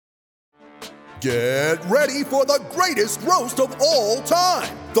Get ready for the greatest roast of all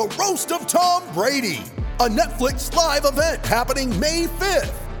time, the Roast of Tom Brady, a Netflix live event happening May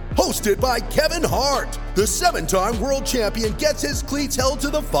 5th. Hosted by Kevin Hart, the 7-time world champion gets his cleats held to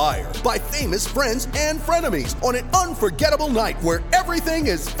the fire by famous friends and frenemies on an unforgettable night where everything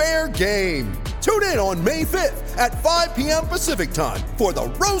is fair game. Tune in on May 5th at 5 p.m. Pacific time for the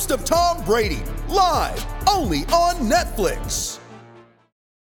Roast of Tom Brady, live only on Netflix.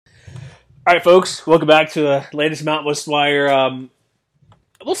 All right, folks, welcome back to the latest Mountain West Wire,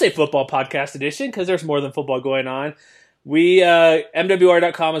 we'll say football podcast edition because there's more than football going on.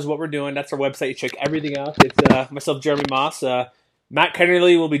 MWR.com is what we're doing. That's our website. You check everything out. It's myself, Jeremy Moss. Matt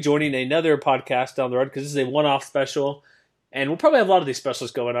Kennerly will be joining another podcast down the road because this is a one-off special. And we'll probably have a lot of these specials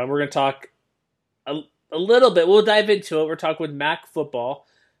going on. We're going to talk a little bit. We'll dive into it. We're talking with Mac Football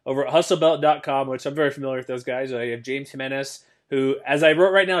over at hustlebelt.com, which I'm very familiar with those guys. I have James Jimenez, who, as I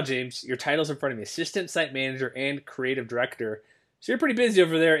wrote right now, James, your title's in front of me, Assistant Site Manager and Creative Director. So you're pretty busy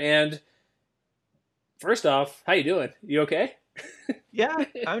over there. And first off, how you doing? You okay? Yeah,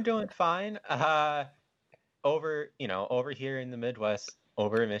 I'm doing fine. Over here in the Midwest,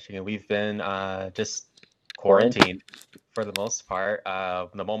 over in Michigan, we've been just quarantined for the most part.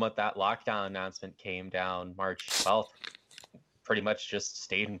 The moment that lockdown announcement came down March 12th, pretty much just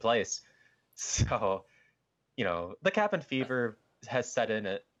stayed in place. So, the cabin fever has set in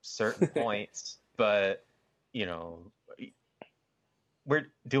at certain points, but, we're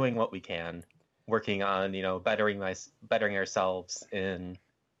doing what we can, working on, bettering ourselves in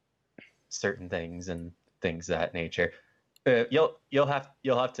certain things and things of that nature. You'll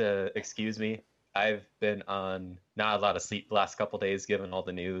have to excuse me. I've been on not a lot of sleep the last couple days given all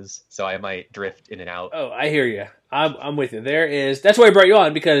the news, so I might drift in and out. Oh, I hear you. I'm with you. That's why I brought you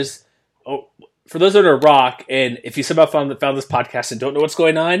on, because for those that are rock, and if you somehow found this podcast and don't know what's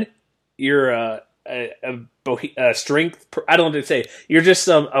going on, you're a strength. I don't know what to say. You're just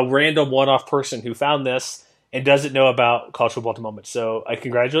a random one-off person who found this and doesn't know about college football at the moment. So I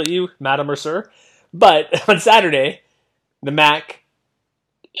congratulate you, madam or sir. But on Saturday, the MAC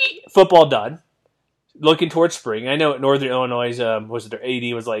football done. Looking towards spring. I know at Northern Illinois, their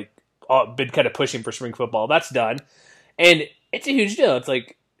AD was been kind of pushing for spring football. That's done, and it's a huge deal. It's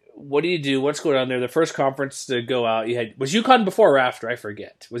like, what do you do? What's going on there? The first conference to go out, was UConn before or after? I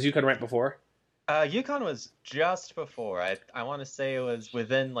forget. Was UConn right before? UConn was just before. I want to say it was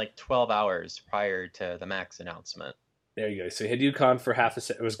within 12 hours prior to the MAC's announcement. There you go. So you had UConn for half a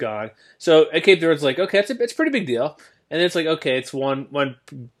set. It was gone. So it came through. It's like, okay, it's a pretty big deal. And then it's like, okay, it's one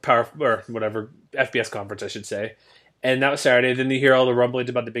power or whatever FBS conference, I should say. And that was Saturday. Then you hear all the rumblings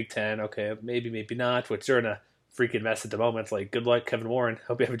about the Big Ten. Okay, maybe not. Which they're in a freaking mess at the moment. It's like, good luck, Kevin Warren.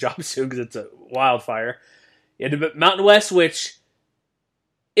 Hope you have a job soon because it's a wildfire. You had the Mountain West, which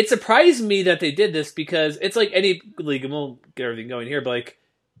it surprised me that they did this because it's like any league, and we'll get everything going here. But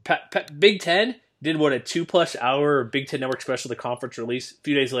Big Ten did a 2+ hour Big Ten Network special, the conference release. A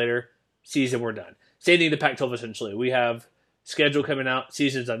few days later, season, we're done. Same thing to Pac-12 essentially. We have schedule coming out,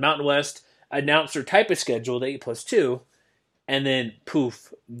 seasons on Mountain West, announced their type of schedule, the 8+2, and then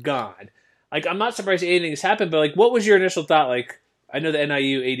poof, gone. I'm not surprised anything has happened, but what was your initial thought? I know the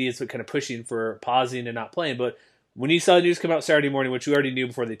NIU AD is kind of pushing for pausing and not playing, but when you saw the news come out Saturday morning, which you already knew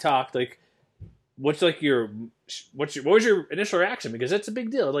before they talked, what was your initial reaction? Because it's a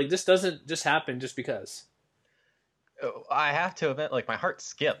big deal. This doesn't just happen just because. I have to admit, my heart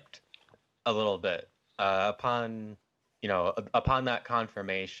skipped a little bit upon that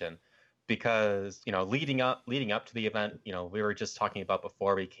confirmation, because leading up to the event, we were just talking about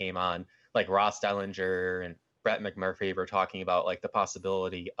before we came on, Ross Dellinger and Brett McMurphy were talking about the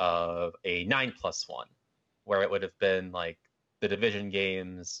possibility of a 9+1, where it would have been the division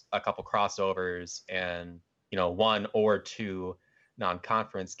games, a couple crossovers, and 1 or 2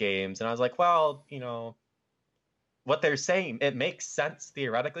 non-conference games. And I was like, well, what they're saying, it makes sense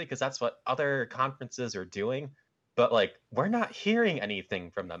theoretically because that's what other conferences are doing, but we're not hearing anything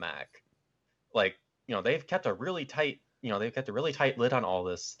from the MAC. They've kept a really tight lid on all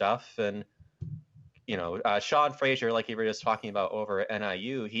this stuff. And Sean Frazier, like you were just talking about over at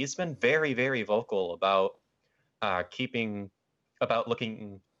NIU, he's been very, very vocal about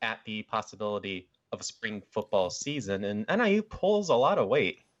looking at the possibility of a spring football season, and NIU pulls a lot of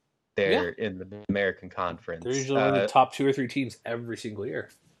weight there in the American Conference. They're usually one of the top 2 or 3 teams every single year.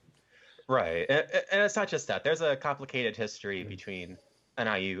 Right. And it's not just that. There's a complicated history between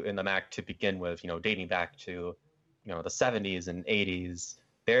NIU and the MAC to begin with, dating back to, the 70s and 80s.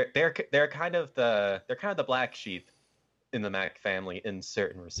 They're kind of the black sheep in the MAC family in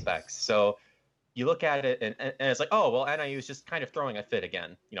certain respects. So you look at it and it's like, oh, well, NIU is just kind of throwing a fit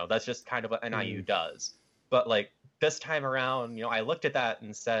again. That's just kind of what NIU does. But like this time around, I looked at that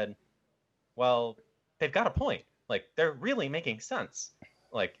and said, well, they've got a point. Like they're really making sense.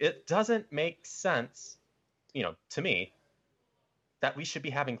 Like it doesn't make sense, to me, that we should be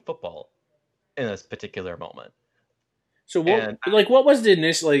having football in this particular moment. So what was the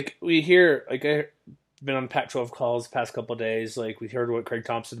initial, like we hear, like I've been on Pac-12 calls the past couple of days, like we heard what Craig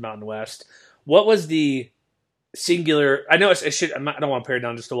Thompson, Mountain West. What was the singular? I know I don't want to pare it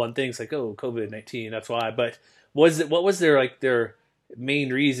down just to one thing. It's like, oh, COVID-19, that's why. But what was their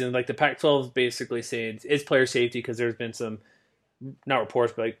main reason? Like the Pac-12 is basically saying it's player safety because there's been some, not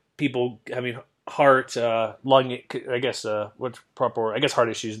reports, but like people having heart, lung, I guess heart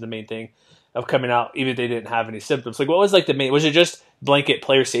issues is the main thing of coming out, even if they didn't have any symptoms. Like what was like the main? Was it just blanket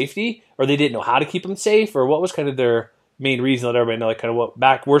player safety, or they didn't know how to keep them safe, or what was kind of their main reason? Let everybody know, like, kind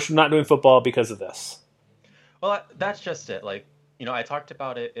of we're not doing football because of this. Well, that's just it. Like, I talked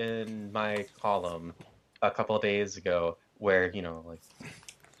about it in my column a couple of days ago, where like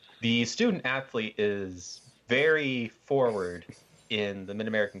the student athlete is very forward in the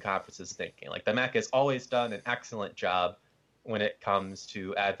Mid-American Conference's thinking. Like the MAC has always done an excellent job when it comes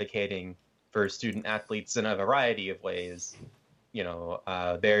to advocating for student athletes in a variety of ways.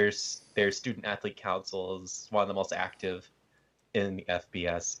 Their student athlete council is one of the most active in the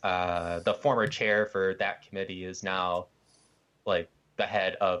FBS. The former chair for that committee is now like the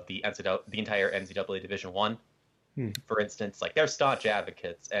head of the entire NCAA Division I. For instance, like they're staunch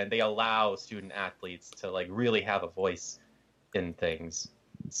advocates and they allow student athletes to like really have a voice in things.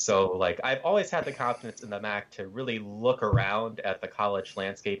 So like I've always had the confidence in the MAC to really look around at the college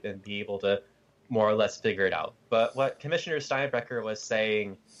landscape and be able to more or less figure it out. But what Commissioner Steinbrecher was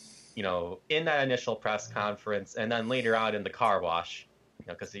saying, in that initial press conference and then later on in the car wash,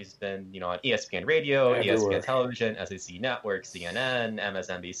 because he's been, on ESPN Radio, everywhere. ESPN Television, SEC Network, CNN,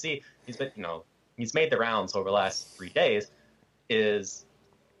 MSNBC, he's been, he's made the rounds over the last 3 days, is,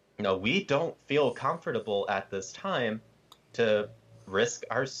 we don't feel comfortable at this time to risk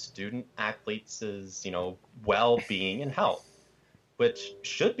our student athletes' well-being and health, which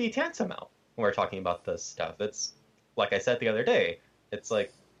should be tantamount when we're talking about this stuff. It's like I said the other day, it's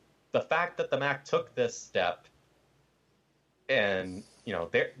like the fact that the MAC took this step and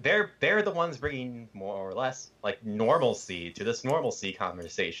they're the ones bringing more or less like normalcy to this normalcy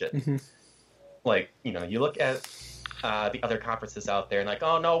conversation. Like you look at the other conferences out there and like,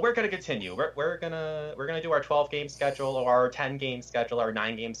 oh no, we're gonna continue. We're gonna do our 12-game schedule or our 10-game schedule, our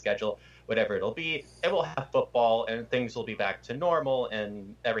 9-game schedule, whatever it'll be. It will have football and things will be back to normal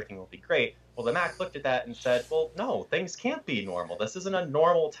and everything will be great. Well, the MAC looked at that and said, well, no, things can't be normal. This isn't a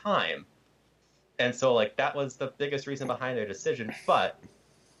normal time. And so like that was the biggest reason behind their decision. But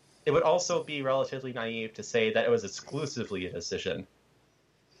it would also be relatively naive to say that it was exclusively a decision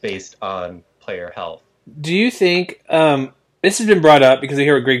based on player health. Do you think this has been brought up because I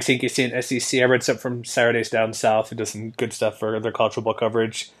hear what Greg Sankey saying at SEC? I read something from Saturdays Down South who does some good stuff for their college football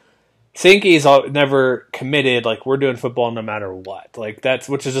coverage. Sankey's never committed, like, we're doing football no matter what. Like,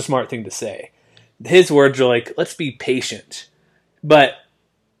 which is a smart thing to say. His words are like, let's be patient. But,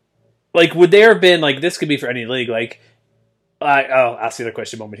 like, would there have been, like, this could be for any league, like, I'll ask the other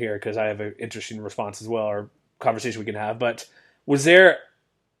question moment here because I have an interesting response as well, or conversation we can have. But was there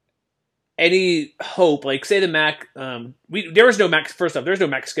any hope, like, say the MAC, there was no MAC, first off, there's no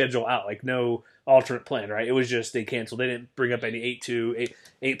MAC schedule out, like, no alternate plan, right? It was just they canceled. They didn't bring up any 8-2,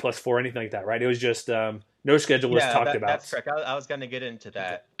 8+4, anything like that, right? It was just no schedule was talked about. That's correct. I was going to get into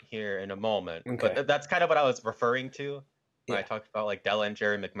that here in a moment, okay. But that's kind of what I was referring to when I talked about like Dell and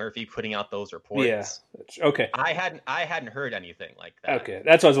Jerry McMurphy putting out those reports. Yeah, okay. I hadn't heard anything like that. Okay,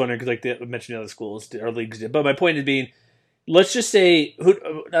 that's what I was wondering because like they mentioned the other schools or leagues did. But my point is being, let's just say, I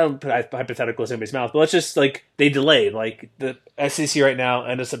don't put hypotheticals in anybody's mouth, but let's just like they delayed, like the SEC right now,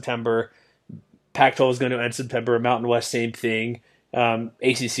 end of September. Pac-12 is going to end September. Mountain West, same thing.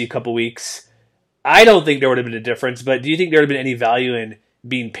 ACC, a couple weeks. I don't think there would have been a difference, but do you think there would have been any value in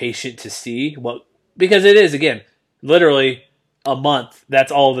being patient to see what? Because it is, again, literally a month.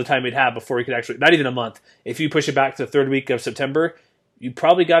 That's all the time we'd have before we could actually, not even a month. If you push it back to the third week of September, you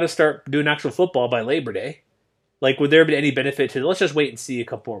probably got to start doing actual football by Labor Day. Like, would there have been any benefit to, let's just wait and see a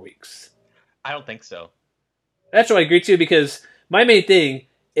couple more weeks? I don't think so. That's what I agree to, because my main thing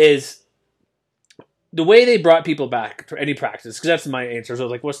is the way they brought people back for any practice, because that's my answer. So I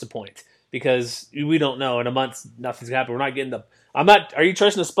was like, what's the point? Because we don't know. In a month, nothing's going to happen. We're not getting are you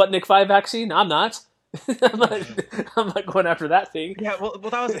trusting the Sputnik 5 vaccine? I'm not. I'm not going after that thing. Yeah, well,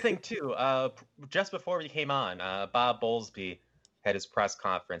 that was the thing, too. Just before we came on, Bob Bowlesby had his press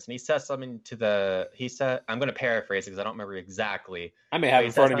conference, and he said something he said, I'm going to paraphrase because I don't remember exactly. I may have it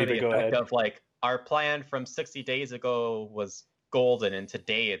in front of me, but go ahead. Of like, our plan from 60 days ago was golden, and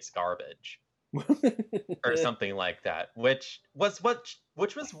today it's garbage. Or something like that, which was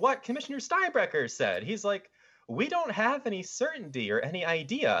what Commissioner Steinbrecher said. He's like, we don't have any certainty or any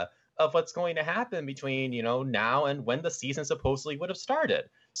idea of what's going to happen between, now and when the season supposedly would have started.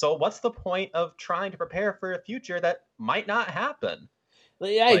 So what's the point of trying to prepare for a future that might not happen?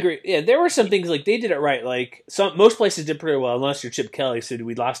 Yeah, I agree. Yeah, there were some things like they did it right. Like most places did pretty well, unless you're Chip Kelly. So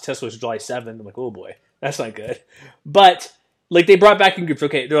we lost Tesla was July 7th. I'm like, oh boy, that's not good. But like they brought back in groups.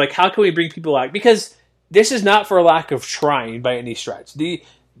 Okay, they're like, how can we bring people back? Because this is not for a lack of trying by any stretch.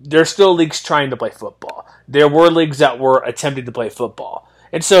 There's still leagues trying to play football. There were leagues that were attempting to play football.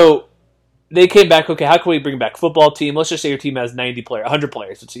 And so they came back, okay, how can we bring back football team? Let's just say your team has 90 players, 100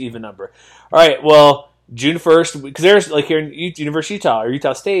 players. It's an even number. All right, well, June 1st, because there's like here in University of Utah or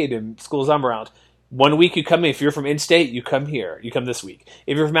Utah State and schools I'm around, 1 week you come in. If you're from in-state, you come here. You come this week.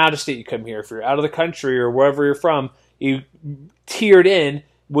 If you're from out of state, you come here. If you're out of the country or wherever you're from, you tiered in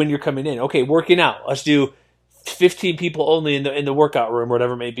when you're coming in. Okay, working out. Let's do 15 people only in the workout room or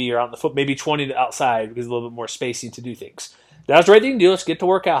whatever it may be, or out in the foot, maybe 20 outside because a little bit more spacing to do things. That's the right thing to do. Let's get to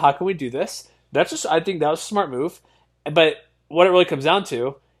work out. How can we do this? I think that was a smart move. But what it really comes down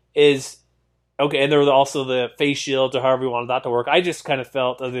to is, okay, and there was also the face shields or however you wanted that to work. I just kind of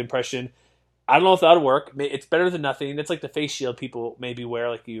felt of the impression, I don't know if that would work. It's better than nothing. It's like the face shield people maybe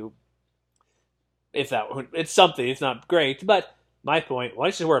wear, it's something. It's not great, but my point, why don't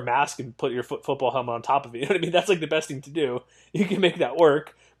you just wear a mask and put your football helmet on top of it? You know what I mean? That's like the best thing to do. You can make that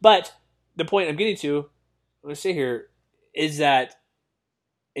work. But the point I'm getting to, let's say here, is that,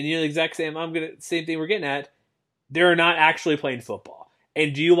 and the exact same thing we're getting at, they're not actually playing football.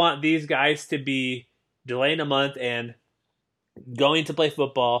 And do you want these guys to be delaying a month and going to play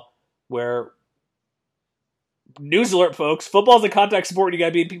football where, news alert, folks, football's a contact sport and you got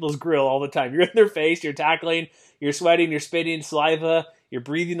to be in people's grill all the time. You're in their face, you're tackling, you're sweating, you're spitting saliva, you're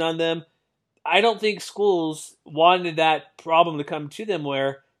breathing on them. I don't think schools wanted that problem to come to them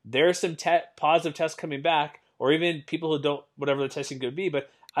where there's some positive tests coming back, or even people who don't, whatever the testing could be, but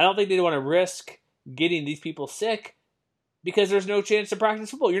I don't think they want to risk getting these people sick because there's no chance to practice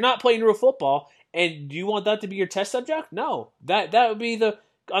football. You're not playing real football, and do you want that to be your test subject? No. That would be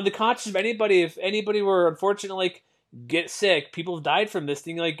on the conscience of anybody. If anybody were unfortunately get sick, people have died from this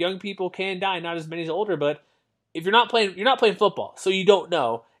thing. Like, young people can die, not as many as older, but if you're not playing football, so you don't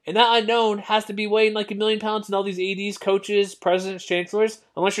know. And that unknown has to be weighing like 1 million pounds, and all these ADs, coaches, presidents, chancellors,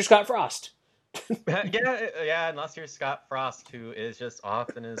 unless you're Scott Frost. yeah, unless you're Scott Frost, who is just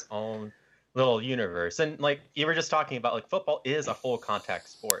off in his own little universe. And like you were just talking about, like, football is a full contact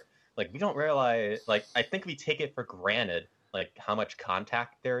sport. Like, we don't realize, like, I think we take it for granted, like, how much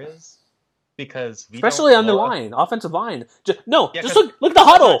contact there is, because especially on the line, offensive line. Just look at the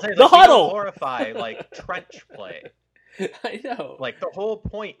huddle. The huddle. Glorify like trench play. I know. Like, the whole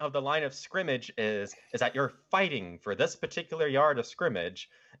point of the line of scrimmage is that you're fighting for this particular yard of scrimmage.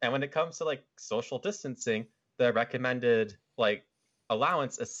 And when it comes to like social distancing, the recommended like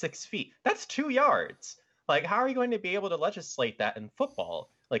allowance is 6 feet. That's 2 yards. Like, how are you going to be able to legislate that in football?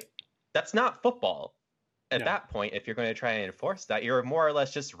 Like, that's not football. At that point, if you're going to try and enforce that, you're more or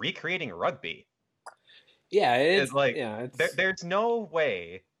less just recreating rugby. Yeah, there's no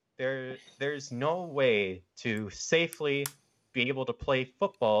way. There's no way to safely be able to play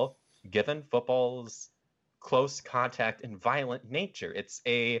football given football's close contact and violent nature. It's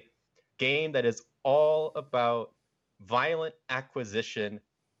a game that is all about violent acquisition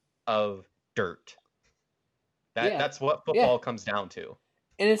of dirt. That's what football comes down to.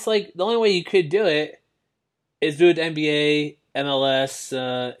 And it's like the only way you could do it is do it NBA, MLS,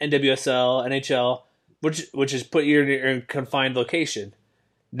 NWSL, NHL, which is put you in a confined location.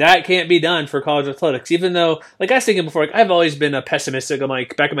 That can't be done for college athletics, even though, like I was thinking before, like I've always been a pessimistic. I'm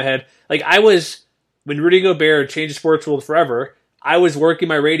like, back in my head, like I was, when Rudy Gobert changed the sports world forever, I was working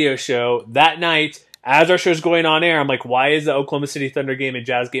my radio show that night as our show's going on air. I'm like, why is the Oklahoma City Thunder game and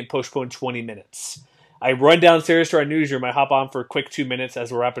Jazz game postponed 20 minutes? I run downstairs to our newsroom. I hop on for a quick 2 minutes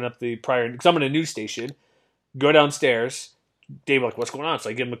as we're wrapping up the prior, because I'm in a news station. Go downstairs. Dave, like, what's going on? So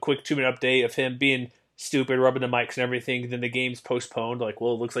I give him a quick 2-minute update of him being stupid, rubbing the mics and everything. Then the game's postponed. Like,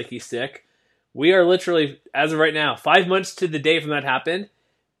 well, it looks like he's sick. We are literally, as of right now, 5 months to the day from that happened.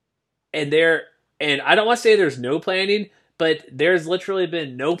 And I don't want to say there's no planning, but there's literally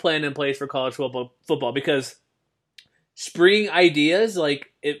been no plan in place for college football because spring ideas,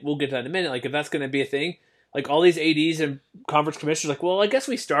 like, we'll get to that in a minute, like, if that's going to be a thing, like, all these ADs and conference commissioners, like, well, I guess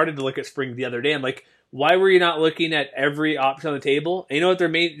we started to look at spring the other day. I'm like, why were you not looking at every option on the table? And you know what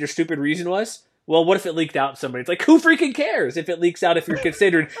their stupid reason was? Well, what if it leaked out to somebody? It's like, who freaking cares if it leaks out if you're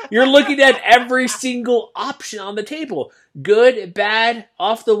considered? You're looking at every single option on the table. Good, bad,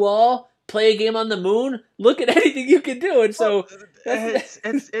 off the wall, play a game on the moon. Look at anything you can do. And so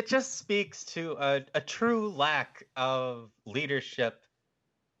it just speaks to a true lack of leadership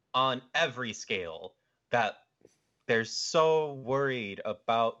on every scale, that they're so worried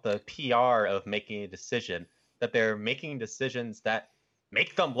about the PR of making a decision that they're making decisions that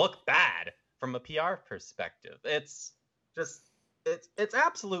make them look bad from a PR perspective. It's just it's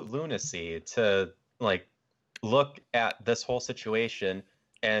absolute lunacy to like look at this whole situation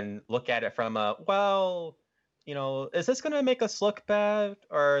and look at it from a, well, you know, is this going to make us look bad,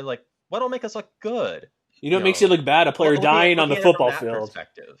 or like what'll make us look good? You know what makes you look bad? A player dying on the football field.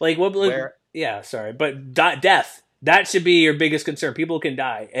 Like what? Where, yeah, sorry, but death. That should be your biggest concern. People can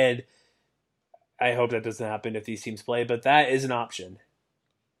die, and I hope that doesn't happen if these teams play. But that is an option.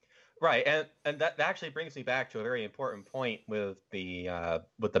 Right, and that actually brings me back to a very important point with the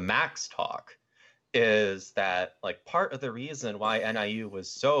Max talk, is that like part of the reason why NIU was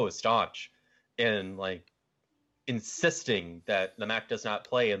so staunch in like insisting that the MAC does not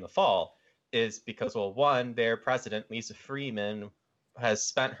play in the fall is because, well, one, their president Lisa Freeman has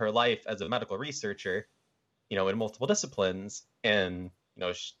spent her life as a medical researcher, you know, in multiple disciplines, and you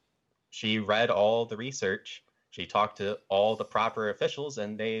know she read all the research. She talked to all the proper officials,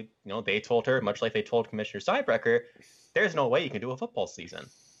 and they told her, much like they told Commissioner Steinbrecher, there's no way you can do a football season.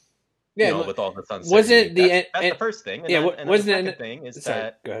 Yeah, you know, with all this uncertainty. Wasn't that's the first thing? And then wasn't the second thing is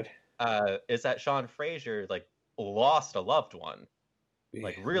is that Sean Frazier like lost a loved one,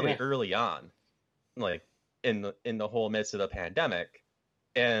 like really early on, like in the whole midst of the pandemic,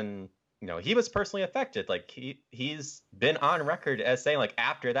 and you know, he was personally affected. Like he's been on record as saying like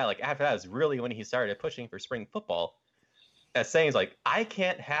after that is really when he started pushing for spring football, as saying like, I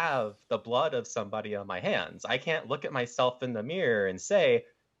can't have the blood of somebody on my hands. I can't look at myself in the mirror and say,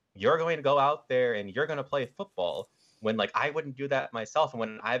 you're going to go out there and you're going to play football, when like I wouldn't do that myself, and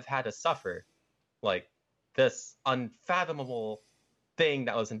when I've had to suffer like this unfathomable thing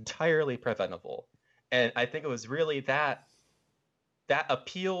that was entirely preventable. And I think it was really that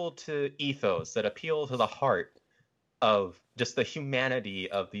appeal to ethos, that appeal to the heart of just the humanity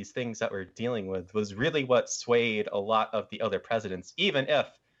of these things that we're dealing with, was really what swayed a lot of the other presidents, even if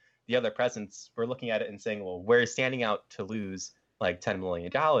the other presidents were looking at it and saying, well, we're standing out to lose like $10 million.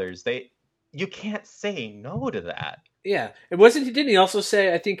 You can't say no to that. Yeah. Didn't he also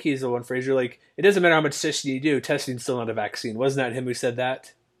say, I think he's the one, Frazier, like, it doesn't matter how much testing you do, testing's still not a vaccine. Wasn't that him who said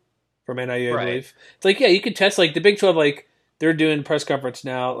that? From NIU, I believe. It's like, yeah, you can test, like, the Big 12, like, they're doing press conference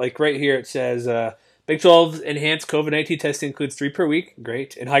now. Like, right here it says, Big 12 enhanced COVID-19 testing includes 3 per week.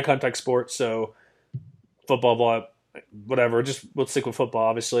 Great. And high-contact sports, so football, blah, whatever. Just, we'll stick with football,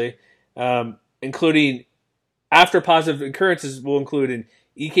 obviously. Including, after positive occurrences, will include an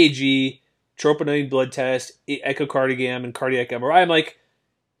EKG, troponin blood test, echocardiogram, and cardiac MRI. I'm like,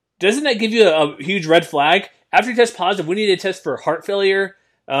 doesn't that give you a huge red flag? After you test positive, we need to test for heart failure,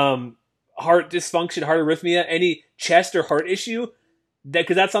 heart dysfunction, heart arrhythmia, any chest or heart issue,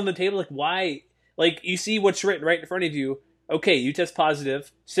 because that's on the table. Like, why? Like, you see what's written right in front of you. Okay, you test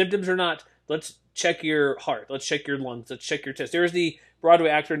positive, symptoms or not. Let's check your heart. Let's check your lungs. Let's check your chest. There's the Broadway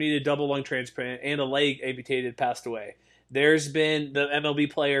actor needed double lung transplant and a leg amputated, passed away. There's been the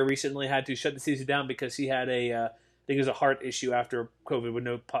MLB player recently had to shut the season down because he had I think it was a heart issue after COVID with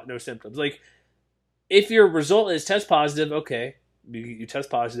no symptoms. Like, if your result is test positive, okay, you test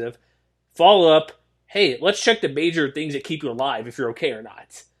positive. Follow up, hey, let's check the major things that keep you alive if you're okay or not.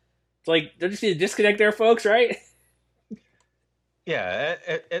 It's like, don't you see the disconnect there, folks, right? Yeah,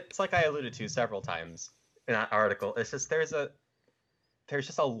 it's like I alluded to several times in that article. It's just there's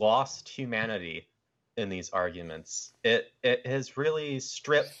just a lost humanity in these arguments. It has really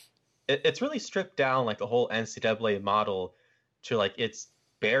it's really stripped down like the whole NCAA model to like its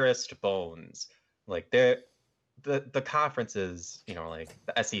barest bones. Like the conferences, you know, like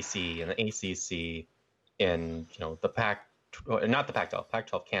the SEC and the ACC and, you know, not the Pac-12.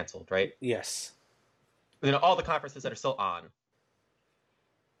 Pac-12 canceled, right? Yes. You know, all the conferences that are still on,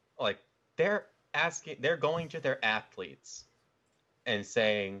 like they're going to their athletes and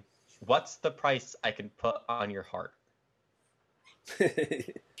saying, what's the price I can put on your heart?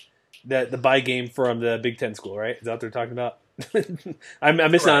 the buy game from the Big Ten school, right? Is that what they're talking about? I'm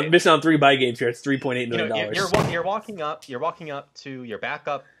missing on 3 buy games here. It's $3.8 million. You're walking up to your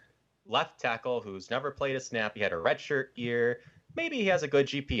backup left tackle who's never played a snap. He had a redshirt year. Maybe he has a good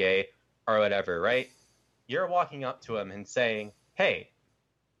GPA or whatever, right? You're walking up to him and saying, hey,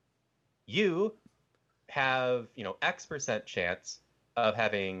 you have, X% chance of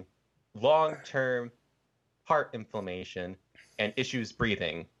having long-term heart inflammation and issues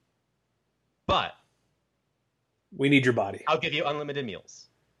breathing. But we need your body. I'll give you unlimited meals.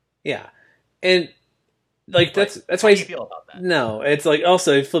 Yeah. And like that's why how do you feel about that? No, it's like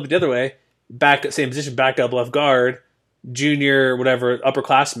also flip it the other way, same position, backup left guard, junior, whatever,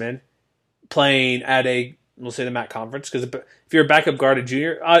 upperclassman playing at we'll say the MAC conference, because if you're a backup guard at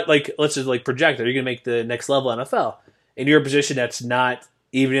junior, let's just project that you're gonna make the next level NFL, and you're a position that's not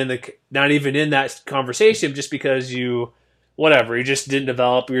even in that conversation, just because you just didn't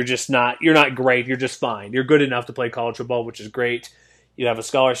develop, you're not great, you're just fine, you're good enough to play college football, which is great. You have a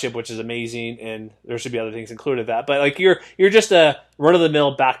scholarship, which is amazing, and there should be other things included that. But you're just a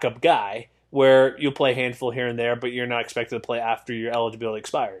run-of-the-mill backup guy where you'll play a handful here and there, but you're not expected to play after your eligibility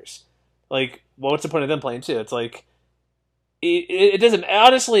expires. What's the point of them playing too? It's it doesn't.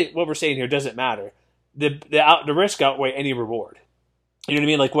 Honestly, what we're saying here doesn't matter. The risk outweigh any reward. You know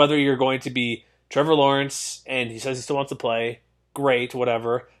what I mean? Whether you're going to be Trevor Lawrence and he says he still wants to play, great,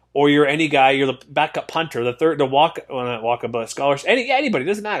 whatever. Or you're any guy, you're the backup punter, not walk-up, but scholarship, anybody,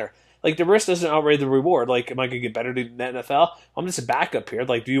 doesn't matter. The risk doesn't outweigh the reward. Am I going to get better in the NFL? I'm just a backup here.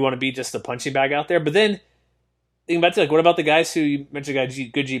 Do you want to be just the punching bag out there? But then, think about what about the guys who, you mentioned a guy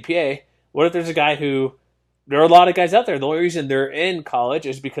good GPA? What if there's a guy who, there are a lot of guys out there, the only reason they're in college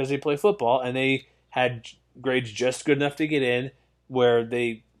is because they play football and they had grades just good enough to get in, where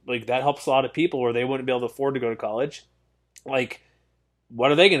they, that helps a lot of people where they wouldn't be able to afford to go to college. What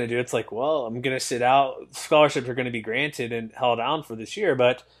are they going to do? It's I'm going to sit out. Scholarships are going to be granted and held down for this year,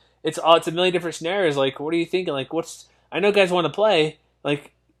 but it's a million different scenarios. What are you thinking? I know guys want to play.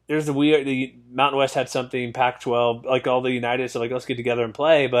 There's the Mountain West had something, Pac-12, all the United, so let's get together and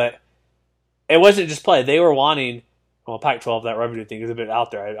play. But it wasn't just play. They were wanting, Pac-12, that revenue thing is a bit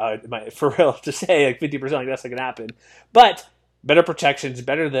out there. I might, for real, to say 50%, that's not going to happen. But better protections,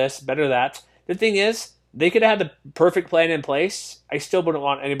 better this, better that. The thing is, they could have had the perfect plan in place. I still wouldn't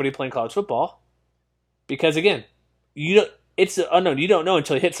want anybody playing college football because, again, it's unknown. You don't know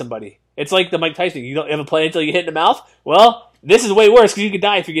until you hit somebody. It's like the Mike Tyson. You don't have a plan until you hit in the mouth. Well, this is way worse because you could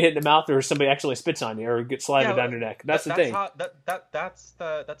die if you get hit in the mouth or somebody actually spits on you or get saliva down your neck. That's the thing. That's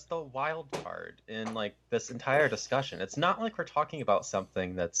the wild card in this entire discussion. It's not like we're talking about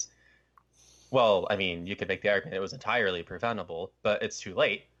something that's, well, I mean, you could make the argument it was entirely preventable, but it's too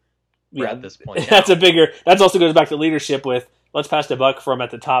late. At this point. That also goes back to leadership with, let's pass the buck from at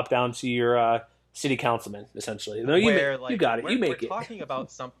the top down to your city councilman, essentially. No, you got it. You make it. We're talking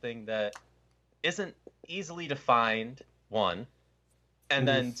about something that isn't easily defined, one, and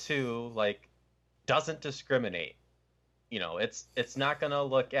then two, doesn't discriminate. It's not going to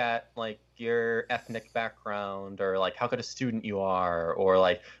look at your ethnic background or how good a student you are or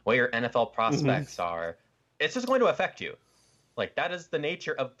what your NFL prospects are. It's just going to affect you. That is the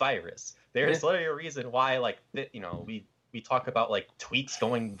nature of virus. There's literally a reason why, we talk about tweets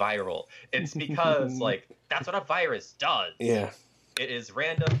going viral. It's because that's what a virus does. Yeah. It is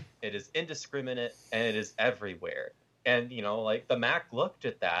random, it is indiscriminate, and it is everywhere. And the MAC looked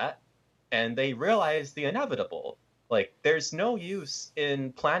at that, and they realized the inevitable. There's no use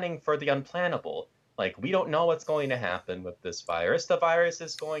in planning for the unplannable. We don't know what's going to happen with this virus. The virus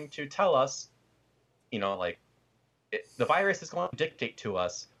is going to tell us, the virus is going to dictate to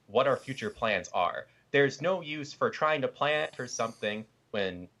us what our future plans are. There's no use for trying to plan for something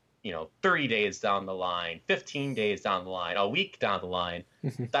when, 30 days down the line, 15 days down the line, a week down the line,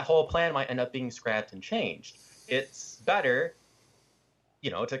 that whole plan might end up being scrapped and changed. It's better,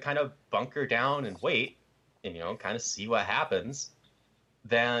 to kind of bunker down and wait and, kind of see what happens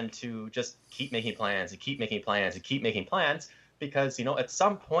than to just keep making plans and keep making plans and keep making plans because, at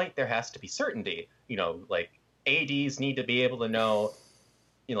some point there has to be certainty, ADs need to be able to know,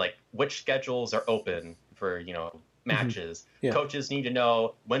 which schedules are open for, matches. Yeah. Coaches need to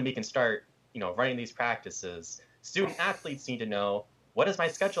know when we can start, running these practices. Student athletes need to know, what is my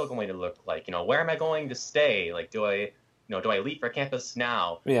schedule going to look like? Where am I going to stay? Do I leave for campus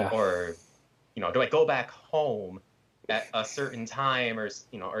now? Yeah. Or, do I go back home at a certain time or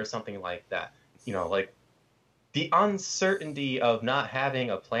something like that? The uncertainty of not having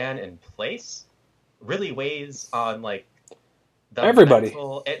a plan in place really weighs on everybody,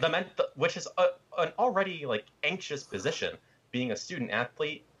 which is an already anxious position. Being a student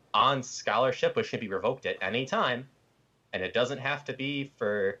athlete on scholarship, which can be revoked at any time, and it doesn't have to be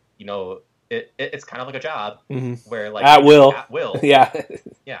for it's kind of like a job where at will, yeah.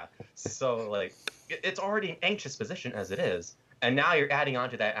 So it's already an anxious position as it is, and now you're adding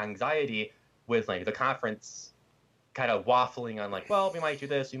on to that anxiety with the conference kind of waffling on well, we might do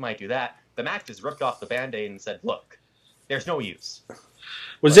this, we might do that. the MAC just ripped off the Band-Aid and said, look, there's no use.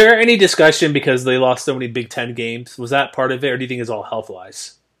 Was there any discussion because they lost so many Big Ten games? Was that part of it, or do you think it's all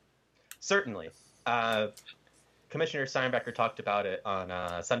health-wise? Certainly. Commissioner Steinbecker talked about it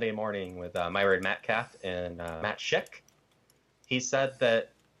on Sunday morning with Myron Metcalf and Matt Schick. He said that,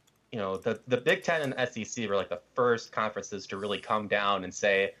 the Big Ten and the SEC were like the first conferences to really come down and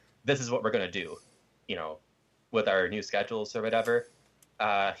say, this is what we're going to do, with our new schedules or whatever.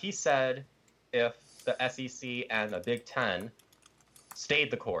 He said if the SEC and the Big Ten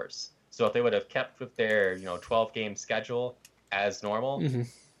stayed the course, so if they would have kept with their 12-game schedule as normal,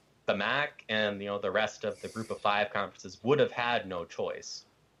 the MAC and the rest of the Group of Five conferences would have had no choice.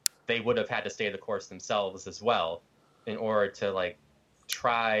 They would have had to stay the course themselves as well, in order to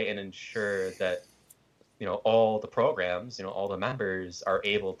try and ensure that all the programs, all the members are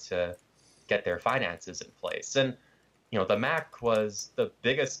able to get their finances in place. And the MAC was the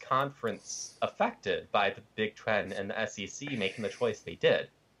biggest conference affected by the Big Ten and the SEC making the choice they did.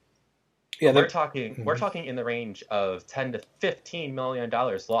 Yeah, we're talking in the range of $10 to $15 million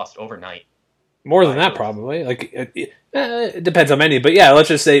lost overnight. More than that, probably. It depends how many, but yeah, let's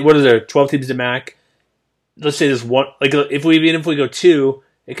just say, what is there? 12 teams in MAC. Let's say there's one. If we go 2,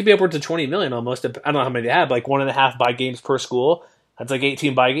 it could be upwards of 20 million almost. I don't know how many they have. 1.5 buy games per school. That's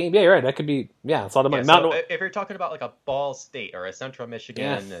 18 buy game. Yeah, you're right. That could be. Yeah, it's a lot of money. Yeah, so if you're talking about a Ball State or a Central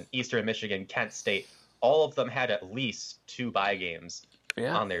Michigan and Eastern Michigan, Kent State, all of them had at least 2 buy games.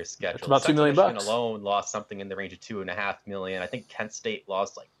 On their schedule. That's about $2 million. Michigan alone lost something in the range of $2.5 million. I think Kent State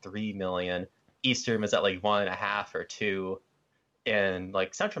lost $3 million. Eastern was at 1.5 or 2 in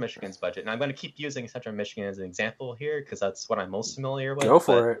Central Michigan's budget. And I'm going to keep using Central Michigan as an example here because that's what I'm most familiar with. Go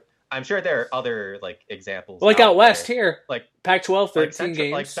for it. I'm sure there are other examples. Out west here, Pac-12, 13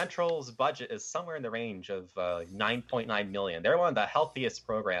 games. Central's budget is somewhere in the range of $9.9 million. They're one of the healthiest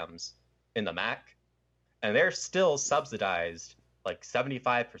programs in the MAC, and they're still subsidized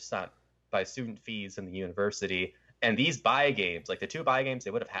 75% by student fees in the university. And these buy games, the 2 buy games they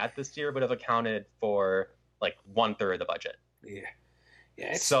would have had this year, would have accounted for 1/3 of the budget.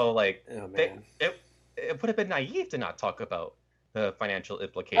 Yeah. So it would have been naive to not talk about the financial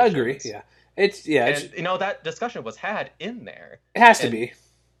implications. I agree. Yeah. And that discussion was had in there. It has to be.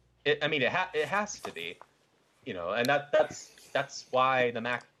 It has to be. And that's why the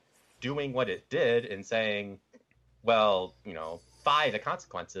MAC doing what it did and saying, well, by the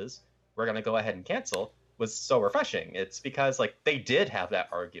consequences, we're going to go ahead and cancel, was so refreshing. It's because they did have that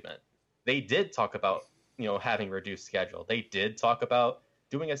argument. They did talk about, having reduced schedule. They did talk about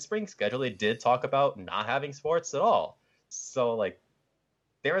doing a spring schedule. They did talk about not having sports at all. So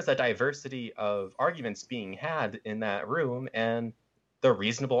there was a diversity of arguments being had in that room, and the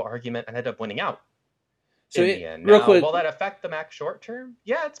reasonable argument ended up winning out. So in the end. Now, will that affect the MAC short term?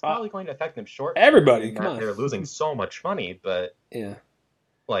 Yeah, it's probably going to affect them short term. Everybody, come on. They're losing so much money, but yeah,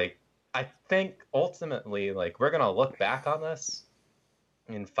 I think ultimately, we're gonna look back on this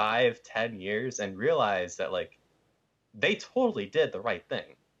in 5-10 years and realize that they totally did the right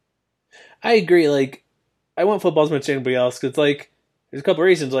thing. I agree. I want football as much as anybody else because there's a couple of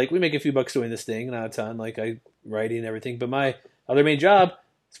reasons. We make a few bucks doing this thing, not a ton. I writing and everything, but my other main job,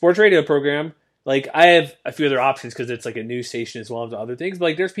 sports radio program. I have a few other options because it's a news station as well as other things.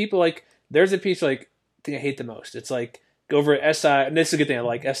 But there's people there's a piece thing I hate the most. It's go over at SI, and this is a good thing. I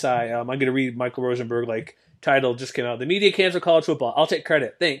like SI. I'm going to read Michael Rosenberg title just came out. The media canceled college football. I'll take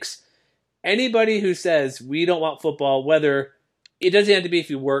credit. Thanks. Anybody who says we don't want football, whether it doesn't have to be if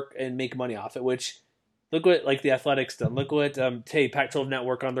you work and make money off it. Which look what the Athletics done. Look what Pac-12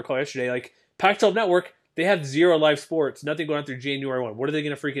 Network on their call yesterday. Pac-12 Network. They have 0 live sports, nothing going on through January 1. What are they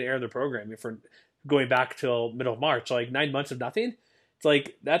going to freaking air in their program for going back till middle of March? 9 months of nothing? It's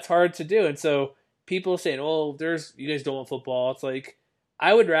that's hard to do. And so people saying, oh, you guys don't want football. It's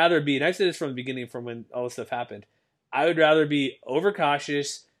I would rather be, and I said this from the beginning from when all this stuff happened, I would rather be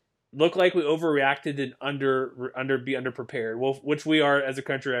overcautious, look like we overreacted than be underprepared, which we are as a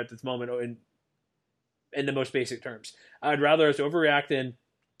country at this moment in the most basic terms. I would rather us overreact than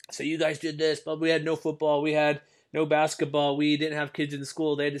say, you guys did this, but we had no football, we had no basketball, we didn't have kids in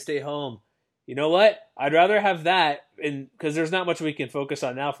school, they had to stay home. You know what? I'd rather have that, because there's not much we can focus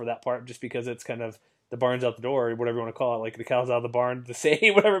on now for that part, just because it's kind of the barn's out the door, or whatever you want to call it, the cow's out of the barn, the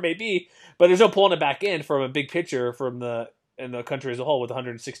saying, whatever it may be. But there's no pulling it back in from a big picture in the country as a whole, with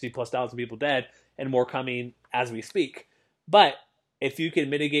 160,000+ people dead and more coming as we speak. But if you can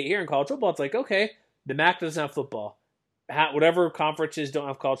mitigate here in college football, it's okay, the MAC doesn't have football. Whatever conferences don't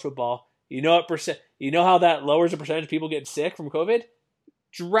have college football, you know how that lowers the percentage of people getting sick from COVID?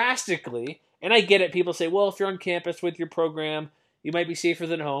 Drastically. And I get it. People say, well, if you're on campus with your program, you might be safer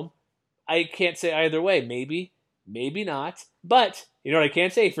than home. I can't say either way. Maybe, maybe not. But you know what I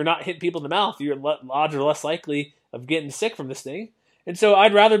can say? If you're not hitting people in the mouth, your odds are less likely of getting sick from this thing. And so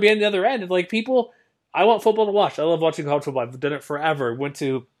I'd rather be on the other end. Like people, I want football to watch. I love watching college football. I've done it forever. Went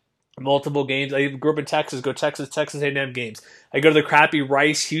to multiple games. I grew up in Texas. Go Texas A&M games. I go to the crappy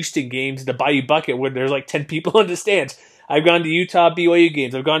Rice Houston games, the Bayou Bucket, when there's like 10 people in the stands. I've gone to Utah BYU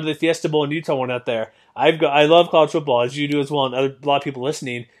games. I've gone to the Fiesta Bowl in Utah one out there. I love college football, as you do as well, and a lot of people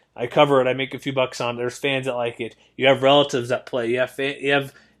listening. I cover it. I make a few bucks on it. There's fans that like it. You have relatives that play. You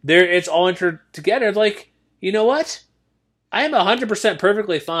have there. It's all entered together. It's like, you know what? I am 100%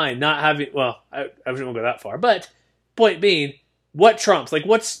 perfectly fine not having. Well, I wouldn't go that far, but point being, what trumps?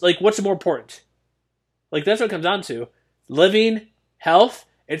 What's more important? Like that's what it comes down to: living, health.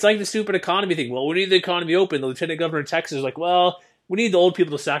 It's like the stupid economy thing. Well, we need the economy open. The lieutenant governor of Texas is like, well, we need the old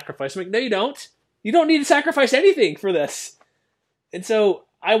people to sacrifice. I'm like, no, you don't. You don't need to sacrifice anything for this. And so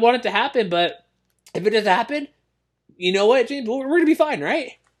I want it to happen, but if it doesn't happen, you know what, James? We're going to be fine,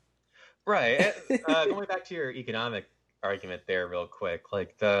 right? Right. Going back to your economic argument there real quick,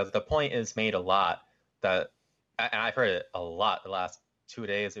 like the point is made a lot that, and I've heard it a lot the last 2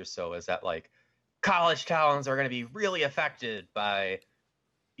 days or so, is that like college towns are going to be really affected by,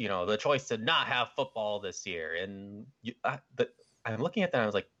 the choice to not have football this year. And I'm looking at that and I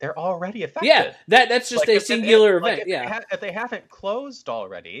was like, they're already affected. Yeah, that's just like a singular event. If they haven't closed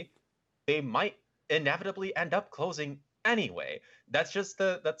already, they might inevitably end up closing anyway. That's just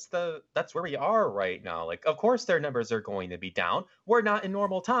that's where we are right now. Like, of course their numbers are going to be down. We're not in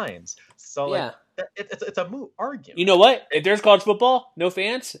normal times. So yeah. It's a moot argument. You know what? If there's college football, no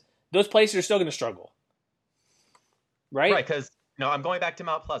fans, those places are still going to struggle. Right? Right, because I'm going back to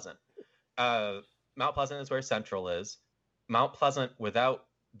Mount Pleasant. Mount Pleasant is where Central is. Mount Pleasant without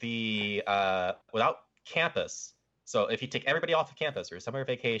campus. So if you take everybody off of campus or summer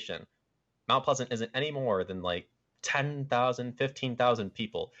vacation, Mount Pleasant isn't any more than like 10,000, 15,000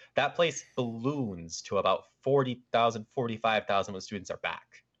 people. That place balloons to about 40,000, 45,000 when students are back.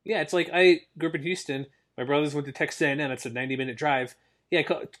 Yeah, it's like I grew up in Houston. My brothers went to Texas A&M. It's a 90-minute drive. Yeah,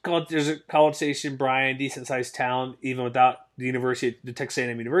 there's a College Station, Bryan, decent-sized town, even without the Texas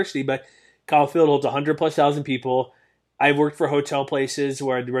A&M University. But Kyle Field holds 100,000+ people. I've worked for hotel places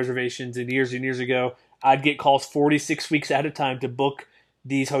where I had reservations, and years ago, I'd get calls 46 weeks at a time to book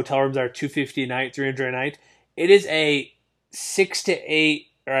these hotel rooms that are $250 a night, $300 a night. It is a 6 to 8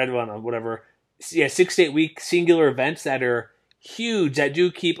 week singular events that are huge, that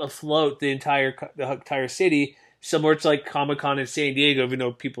do keep afloat the entire city, similar to like Comic-Con in San Diego, even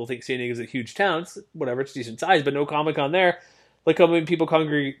though people think San Diego is a huge town. It's decent size, but no Comic-Con there. Look how many people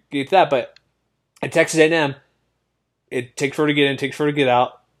congregate to that. But at Texas A&M, it takes forever to get in, takes forever to get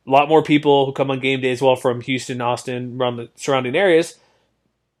out. A lot more people who come on game day as well from Houston, Austin, around the surrounding areas.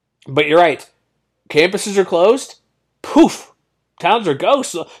 But you're right. Campuses are closed. Poof. Towns are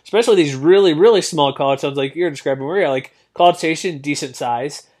ghosts. Especially these really, really small college towns like you're describing where you're at. Like College Station, decent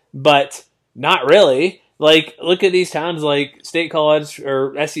size, but not really. Like, look at these towns like State College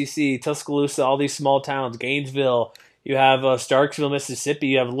or SEC, Tuscaloosa, all these small towns, Gainesville. You have Starksville, Mississippi.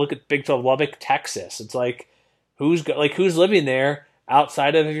 You have look at Big 12, Lubbock, Texas. It's like, who's living there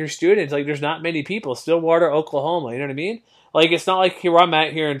outside of your students? Like, there's not many people. Stillwater, Oklahoma. You know what I mean? Like, it's not like here where I'm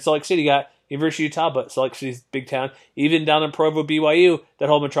at here in Salt Lake City. You got University of Utah, but Salt Lake City's big town. Even down in Provo, BYU, that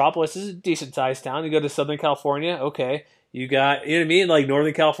whole metropolis is a decent sized town. You go to Southern California, okay. You got, you know what I mean? Like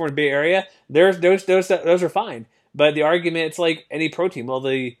Northern California, Bay Area. Those are fine. But the argument, it's like any pro team. Well,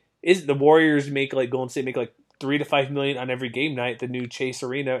 the Warriors make like Golden State make like $3 to $5 million on every game night. The new Chase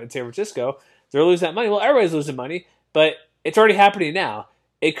Arena in San Francisco, they're losing that money. Well, everybody's losing money, but it's already happening now.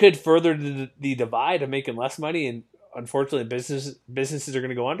 It could further the divide of making less money, and unfortunately, businesses are going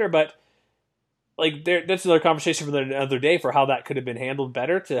to go under. But like that's another conversation for another day for how that could have been handled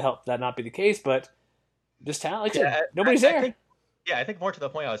better to help that not be the case. But this town, like nobody's there. I think more to the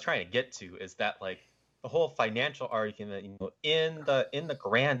point I was trying to get to is that like the whole financial argument, in the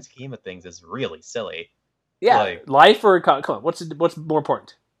grand scheme of things, is really silly. Yeah, like, life or come on, what's more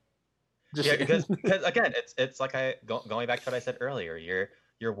important? Because again, it's like going back to what I said earlier.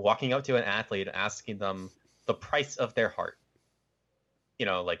 You're walking up to an athlete and asking them the price of their heart.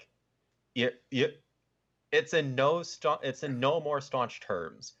 Like it's in no more staunch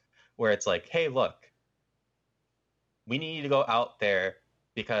terms where it's like, hey, look, we need you to go out there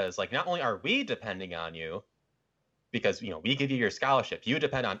because like not only are we depending on you because we give you your scholarship, you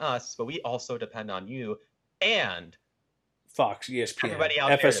depend on us, but we also depend on you and Fox, ESPN, everybody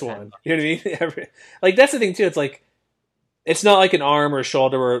out FS1. You know what I mean? Like that's the thing too. It's like it's not like an arm or a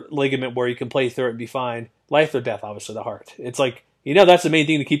shoulder or a ligament where you can play through it and be fine. Life or death, obviously, the heart. It's like That's the main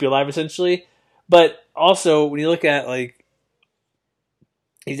thing to keep you alive, essentially. But also, when you look at like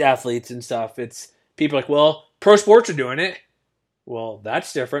these athletes and stuff, it's people like, well, pro sports are doing it. Well,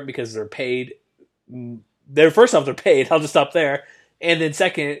 that's different because they're paid. First off, they're paid. I'll just stop there. And then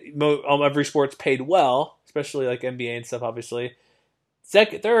second, every sport's paid well, especially like NBA and stuff, obviously.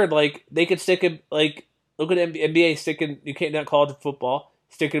 Third, like they could stick him, like look at NBA sticking. You can't not college football,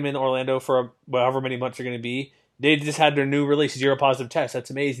 sticking him in Orlando for however many months they're going to be. They just had their new release, 0 positive tests.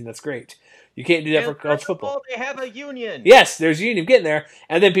 That's amazing. That's great. You can't do that for college football. They have a union. Yes, there's a union. Getting there,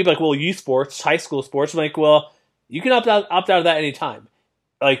 and then people are like, well, youth sports, high school sports. I'm like, well, you can opt out of that anytime.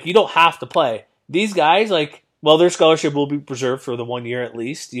 Like you don't have to play. These guys, like, well, their scholarship will be preserved for the 1 year at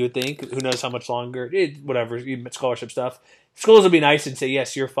least. You would think. Who knows how much longer? Whatever scholarship stuff. Schools would be nice and say,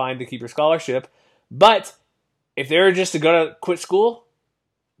 yes, you're fine to keep your scholarship. But if they're just to go to quit school,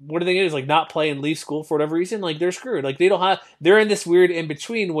 what are they going to do? Is like not play and leave school for whatever reason? Like they're screwed. Like they're in this weird in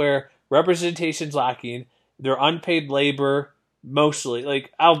between where representation's lacking. They're unpaid labor mostly.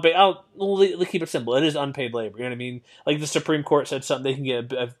 Like I'll keep it simple. It is unpaid labor. You know what I mean? Like the Supreme Court said something they can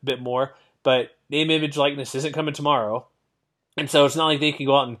get a bit more, but name, image, likeness isn't coming tomorrow, and so it's not like they can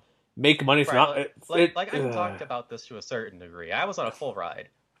go out and make money from I've talked about this to a certain degree. I was on a full ride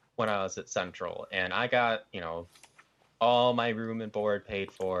when I was at Central, and I got all my room and board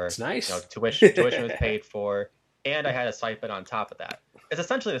paid for. It's nice. Tuition was paid for, and I had a stipend on top of that. It's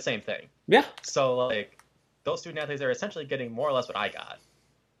essentially the same thing. Yeah. So like those student athletes are essentially getting more or less what I got.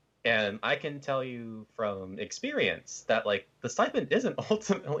 And I can tell you from experience that like the stipend isn't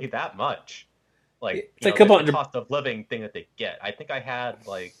ultimately that much. Like it's the cost of living thing that they get. I think I had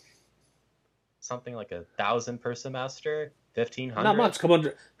like something like $1,000 per semester, $1,500. Not much. Come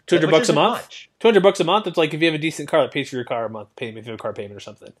on, $200 a month. Much. $200 a month. It's like if you have a decent car that pays for your car a month, payment if you have a car payment or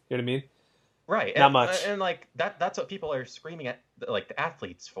something. You know what I mean? Right. Not much. And like that's what people are screaming at like the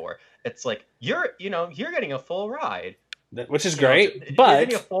athletes for. It's like you're getting a full ride. Which is great, but you're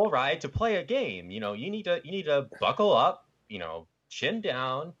getting a full ride to play a game. You need to buckle up, chin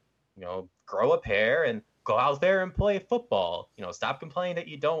down, grow a pair and go out there and play football. Stop complaining that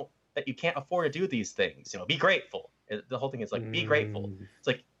you can't afford to do these things. Be grateful. The whole thing is like be grateful. It's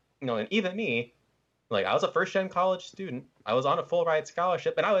like, and even me, like I was a first-gen college student. I was on a full ride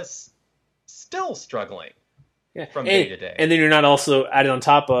scholarship and I was still struggling from day to day. And then you're not also added on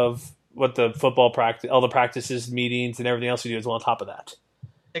top of what the football practice, all the practices, meetings, and everything else you do as well on top of that.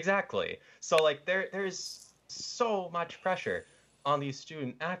 Exactly. So like there's so much pressure on these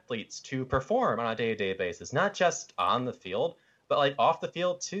student athletes to perform on a day-to-day basis, not just on the field, but like off the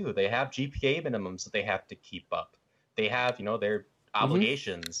field too. They have GPA minimums that they have to keep up. They have, their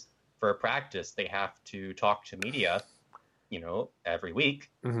obligations for practice. They have to talk to media, every week.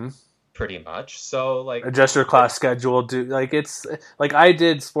 Pretty much. So like adjust your class schedule. It's like I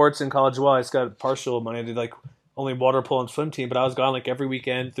did sports in college. Well, I just got partial money. I did like only water polo and swim team, but I was gone like every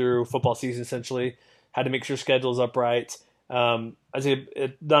weekend through football season. Essentially, had to make sure schedule's upright. I say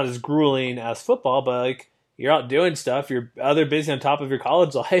it's not as grueling as football, but like you're out doing stuff. You're other busy on top of your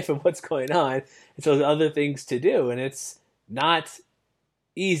college life and what's going on, and so there's other things to do, and it's not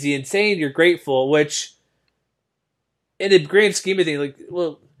easy. And saying you're grateful, which in the grand scheme of things,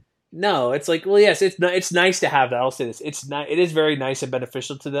 like no, it's like, well, yes, it's nice to have that. I'll say this. It is very nice and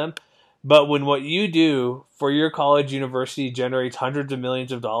beneficial to them. But when what you do for your college, university generates hundreds of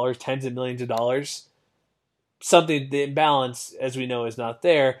millions of dollars, tens of millions of dollars, something, the imbalance, as we know, is not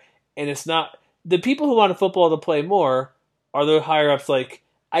there. And it's not, the people who want football to play more are the higher ups. Like,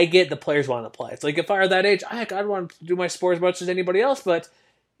 I get the players want to play. It's like, if I were that age, I'd want to do my sport as much as anybody else, but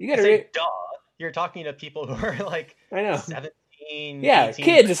you got to. Duh. You're talking to people who are like, I know. 17. Yeah, 18,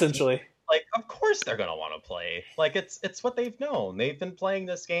 kids essentially. Like, of course they're gonna want to play. Like, it's what they've known. They've been playing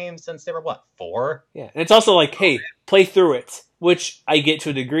this game since they were 4? Yeah, and it's also like, hey, play through it, which I get to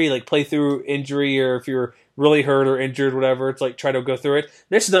a degree. Like, play through injury, or if you're really hurt or injured, whatever. It's like try to go through it.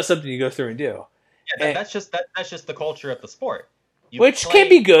 This is not something you go through and do. Yeah, that's just the culture of the sport. Which can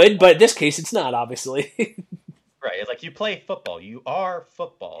be good, but in this case, it's not obviously. Right, it's like you play football. You are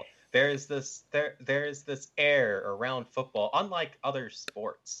football. There's this air around football, unlike other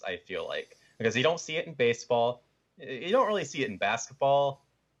sports, I feel like, because you don't see it in baseball. You don't really see it in basketball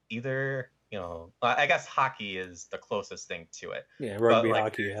either. I guess hockey is the closest thing to it. Yeah, rugby,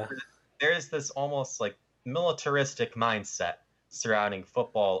 hockey, yeah. There's this almost like militaristic mindset surrounding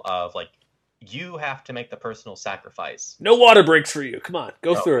football of like, you have to make the personal sacrifice. No water breaks for you. Come on,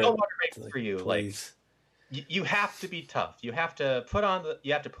 go through it. No water breaks for you. Please. Like, you have to be tough. You have to put on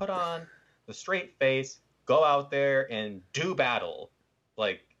the straight face, go out there and do battle.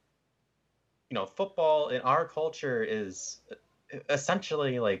 Like, football in our culture is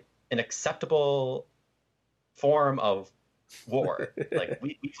essentially like an acceptable form of war. Like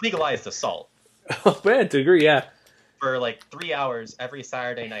we legalized assault Oh man, to agree, yeah. for like 3 hours every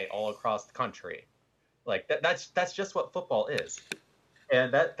Saturday night all across the country. Like that's just what football is.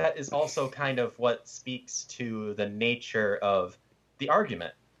 And that is also kind of what speaks to the nature of the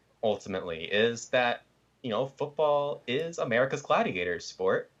argument, ultimately, is that, football is America's gladiator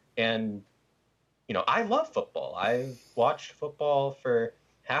sport. And, I love football. I've watched football for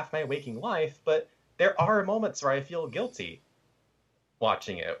half my waking life, but there are moments where I feel guilty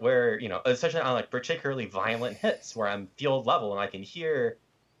watching it, where, especially on like particularly violent hits where I'm field level and I can hear,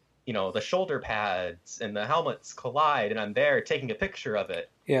 the shoulder pads and the helmets collide, and I'm there taking a picture of it.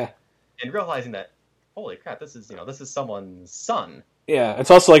 Yeah. And realizing that, holy crap, this is someone's son. Yeah,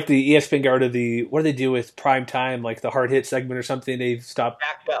 it's also like the ESPN got rid of what do they do with prime time, like the hard hit segment or something? They've stopped.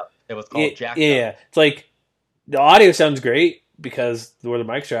 Jacked Up. It was called Jacked Up. Yeah, it's like the audio sounds great because where the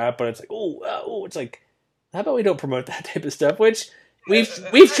mics are at, but it's like, it's like, how about we don't promote that type of stuff? Which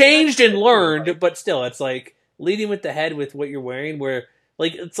we've changed and learned, but still, it's like leading with the head with what you're wearing. Where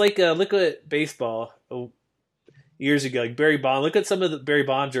like it's like look at baseball years ago, like Barry Bonds. Look at some of the Barry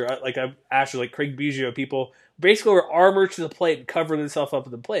Bonds or like actually like Craig Biggio, people basically were armored to the plate and covered themselves up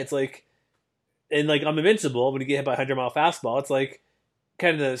at the plate. It's like, and like I'm invincible when you get hit by a 100-mile fastball. It's like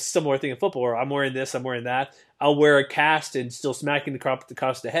kind of the similar thing in football where I'm wearing this, I'm wearing that. I'll wear a cast and still smacking the crop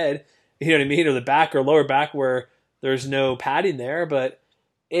across the head, you know what I mean, or the back or lower back where there's no padding there. But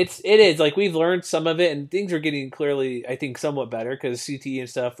it is like we've learned some of it, and things are getting clearly, I think, somewhat better because CTE and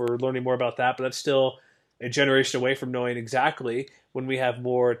stuff, we're learning more about that. But that's still a generation away from knowing exactly when we have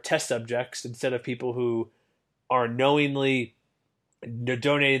more test subjects instead of people who are knowingly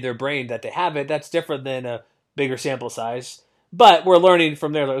donating their brain that they have it. That's different than a bigger sample size. But we're learning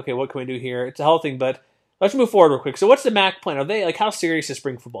from there, like, okay, what can we do here? It's a whole thing, but let's move forward real quick. So what's the MAC plan? Are they, like, how serious is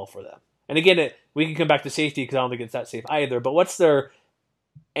spring football for them? And again, we can come back to safety because I don't think it's that safe either, but what's their,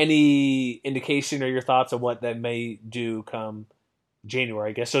 any indication or your thoughts on what that may do come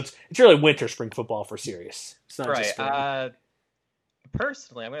January, I guess? So it's really winter spring football for serious. It's not just spring.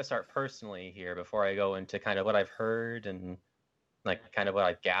 Personally, I'm going to start personally here before I go into kind of what I've heard and like kind of what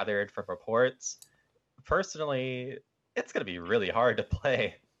I've gathered from reports. Personally, it's going to be really hard to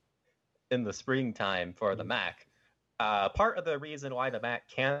play in the springtime for the MAC. Part of the reason why the MAC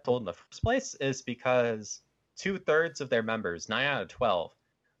canceled in the first place is because 2/3 of their members, 9 out of 12,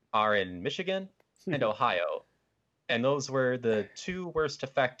 are in Michigan and Ohio. And those were the two of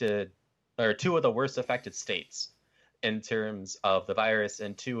the worst affected states in terms of the virus,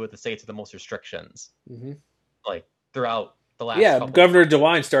 and two of the states with the most restrictions. Mm-hmm. Like throughout the last Governor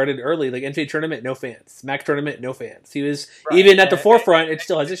DeWine started early, like NCAA tournament, no fans. MAC tournament, no fans. He was even at the forefront. It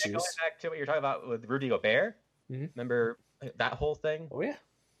still has issues. Going back to what you're talking about with Rudy Gobert, remember that whole thing? Oh yeah.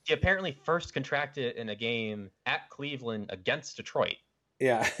 He apparently first contracted in a game at Cleveland against Detroit.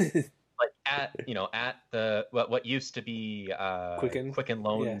 Yeah. Like at the what used to be Quicken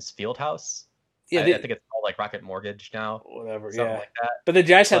Loans Fieldhouse. Yeah, I think it's called like Rocket Mortgage now. Whatever, something like that. But the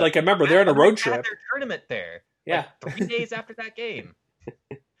Jazz had, like, I remember they're on a road trip. They had their tournament there. Yeah. Like 3 days after that game.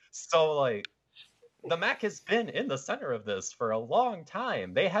 So, like, the MAC has been in the center of this for a long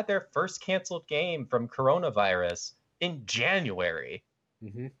time. They had their first canceled game from coronavirus in January.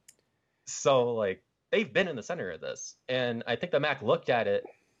 Mm-hmm. So, like, they've been in the center of this. And I think the MAC looked at it,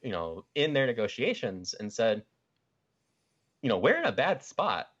 in their negotiations and said, we're in a bad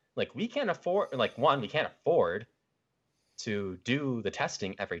spot. Like, we can't afford, we can't afford to do the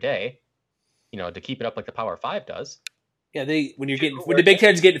testing every day, to keep it up like the Power 5 does. Yeah, when the Big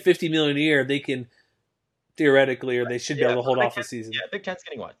Ten's getting $50 million a year, they can theoretically, or they should be able to hold off the season. Yeah, Big Ten's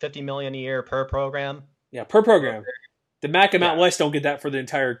getting what, $50 million a year per program? Yeah, per program. The MAC and Mountain West don't get that for the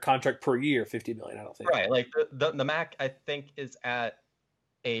entire contract per year, $50 million, I don't think. Right, like the MAC, I think, is at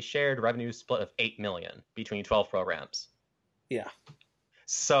a shared revenue split of $8 million between 12 programs. Yeah.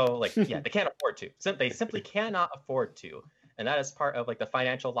 So, like, they can't afford to. They simply cannot afford to. And that is part of, like, the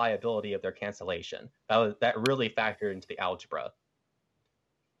financial liability of their cancellation. That really factored into the algebra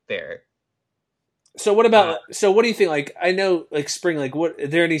there. So what about, what do you think? Like, I know, like, spring, like, are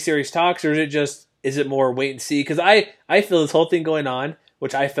there any serious talks, or is it more wait and see? Because I feel this whole thing going on,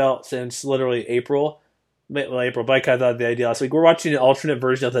 which I felt since literally April, but I kind of thought the idea last week. We're watching an alternate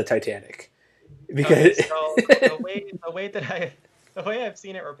version of the Titanic. Because so the way I've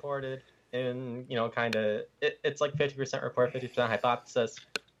seen it reported, and kind of it's like 50% report, 50% hypothesis.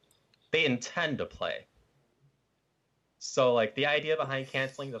 They intend to play. So, like, the idea behind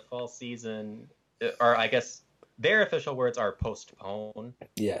canceling the fall season, or I guess their official words are postpone.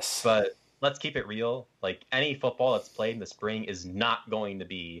 Yes. But let's keep it real. Like, any football that's played in the spring is not going to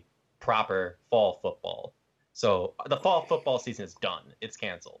be proper fall football. So the fall football season is done. It's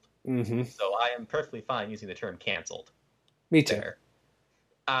canceled. Mm-hmm. So I am perfectly fine using the term canceled. Me too. There.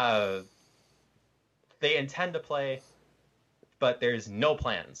 They intend to play, but there's no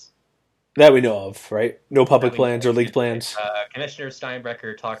plans. That we know of, right? No public plans or league plans. Commissioner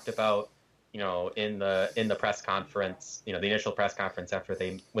Steinbrecher talked about, in the press conference, the initial press conference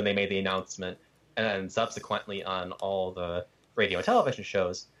when they made the announcement, and then subsequently on all the radio and television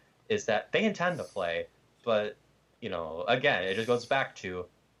shows, is that they intend to play, but again, it just goes back to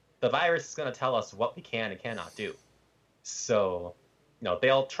the virus is going to tell us what we can and cannot do. So,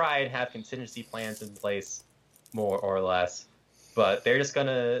 they'll try and have contingency plans in place, more or less, but they're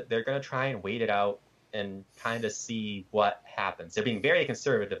gonna try and wait it out and kind of see what happens. They're being very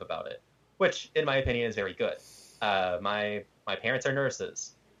conservative about it, which, in my opinion, is very good. My parents are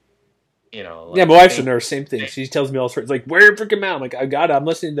nurses. Yeah, my wife's a nurse. Same thing. She tells me all sorts. Like, wear your freaking mouth. I'm like, I got it. I'm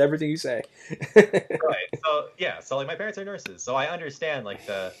listening to everything you say. Right. So like, my parents are nurses, so I understand like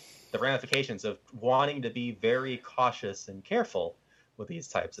the ramifications of wanting to be very cautious and careful with these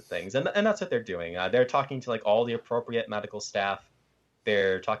types of things, and that's what they're doing. They're talking to like all the appropriate medical staff.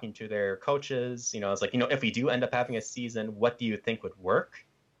 They're talking to their coaches. It's like, if we do end up having a season, what do you think would work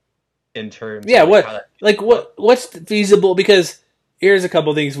in terms? Yeah, of what's feasible? Because here's a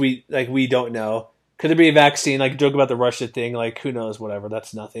couple things we don't know. Could there be a vaccine? Like, joke about the Russia thing. Like, who knows? Whatever.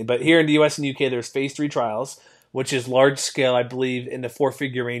 That's nothing. But here in the U.S. and UK, there's phase 3 trials, which is large scale, I believe, in the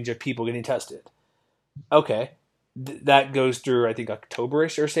 4-figure range of people getting tested. Okay. That goes through, I think,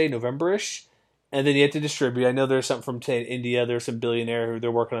 October-ish or say November-ish. And then you have to distribute. I know there's something from, say, India. There's some billionaire who they're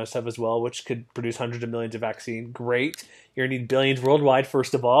working on stuff as well, which could produce hundreds of millions of vaccine. Great. You're going to need billions worldwide,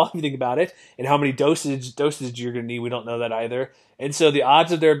 first of all, if you think about it. And how many dosage you're going to need, we don't know that either. And so the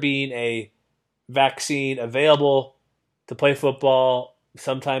odds of there being a vaccine available to play football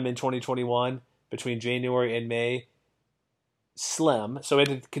sometime in 2021 between January and May, slim. So we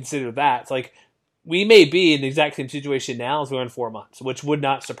had to consider that. It's like, we may be in the exact same situation now as we are in 4 months, which would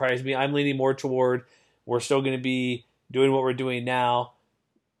not surprise me. I'm leaning more toward we're still going to be doing what we're doing now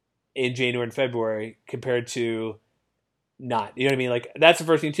in January and February compared to not. You know what I mean? Like, that's the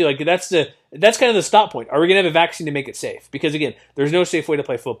first thing too. Like, that's kind of the stop point. Are we going to have a vaccine to make it safe? Because again, there's no safe way to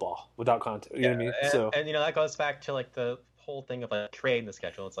play football without contact. You know what I mean? And that goes back to like the whole thing of like creating the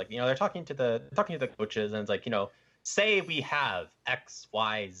schedule. It's like, they're talking to the coaches, and it's like, say we have X,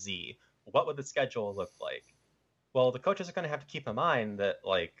 Y, Z. What would the schedule look like? Well, the coaches are going to have to keep in mind that,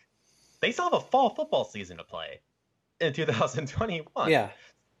 like, they still have a fall football season to play in 2021. Yeah.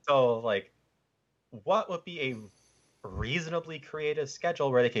 So, like, what would be a reasonably creative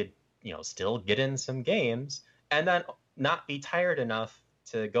schedule where they could, still get in some games and then not be tired enough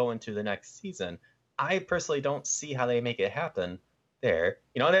to go into the next season? I personally don't see how they make it happen there.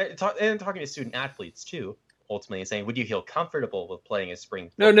 They're talking to student athletes, too, ultimately saying, would you feel comfortable with playing a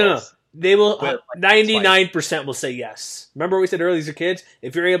spring football? No. They will. 99% will say yes. Remember what we said earlier? These are kids.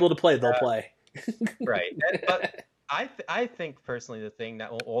 If you're able to play, they'll play. Right. But I think personally, the thing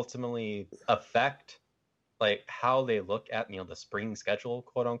that will ultimately affect like how they look at the spring schedule,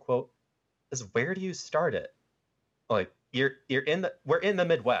 quote unquote, is where do you start it? Like, we're in the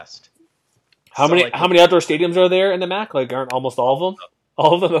Midwest. How many outdoor stadiums are there in the MAC? Like, aren't almost all of them?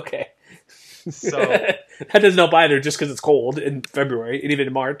 All of them? Okay. So that doesn't help either, just because it's cold in February and even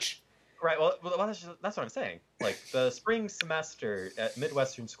in March. Right. Well, that's what I'm saying. Like, the spring semester at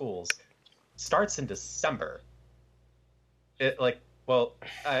Midwestern schools starts in December.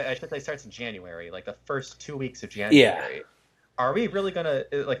 I should say starts in January, like the first 2 weeks of January. Yeah. Are we really gonna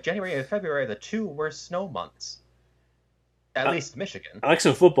like January and February are the 2 worst snow months? At least Michigan. I like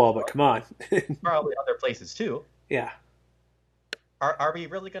some football, but come on. Probably other places too. Yeah. Are we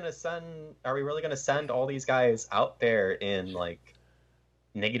really gonna send all these guys out there in like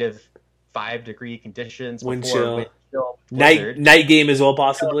 -5-degree conditions, wind before chill, night game as well,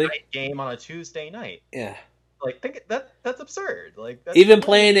 possibly. Night game on a Tuesday night. Yeah. Like, think that's absurd. Like, even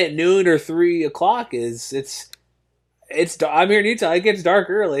playing at noon or 3 o'clock it's. I'm here in Utah. It gets dark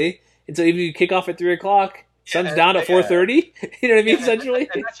early, and so even you kick off at 3 o'clock, sun's down at 4:30. You know what I mean? Essentially,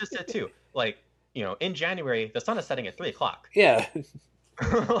 and that's just it too. Like, in January, the sun is setting at 3 o'clock. Yeah.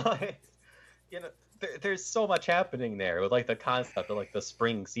 Like, there's so much happening there with like the concept of like the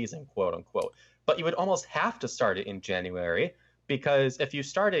spring season, quote unquote. But you would almost have to start it in January, because if you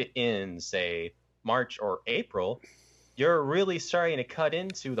start it in, say, March or April, you're really starting to cut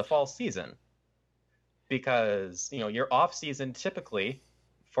into the fall season, because your off season typically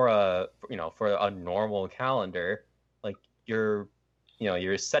for a normal calendar, like, you're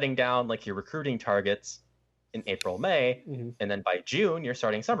you're setting down like your recruiting targets in April, May, and then by June you're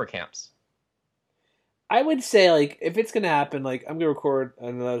starting summer camps. I would say, like, if it's going to happen, like, I'm going to record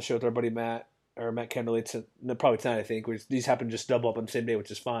another show with our buddy Matt, or Matt Kendall, probably tonight, I think, which these happen to just double up on the same day,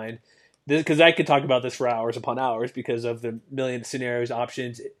 which is fine. Because I could talk about this for hours upon hours because of the million scenarios,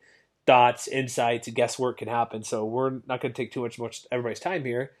 options, thoughts, insights, guesswork can happen. So we're not going to take too much everybody's time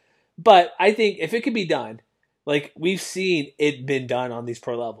here. But I think if it can be done, like, we've seen it been done on these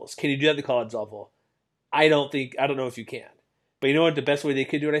pro levels. Can you do that at the college level? I don't know if you can. But you know what? The best way they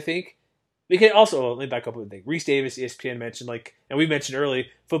could do it, I think? We can also, let me back up one thing. Reese Davis, ESPN mentioned, like, and we mentioned early,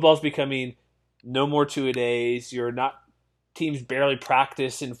 football's becoming no more 2-a-days. Teams barely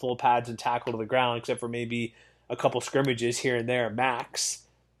practice in full pads and tackle to the ground, except for maybe a couple scrimmages here and there, max.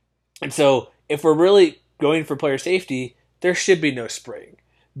 And so, if we're really going for player safety, there should be no spring.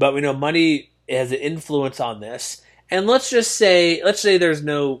 But we know money has an influence on this. And let's say there's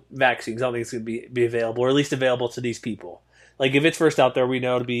no vaccines. I don't think it's going to be available, or at least available to these people. Like, if it's first out there, we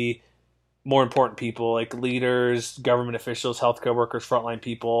know to be more important people, like leaders, government officials, healthcare workers, frontline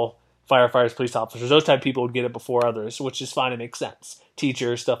people, firefighters, police officers. Those type of people would get it before others, which is fine. It makes sense.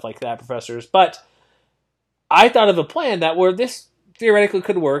 Teachers, stuff like that, professors. But I thought of a plan where this theoretically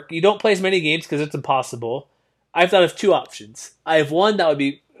could work. You don't play as many games because it's impossible. I've thought of two options. I have one that would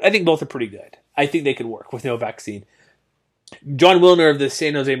be, I think both are pretty good. I think they could work with no vaccine. John Wilner of the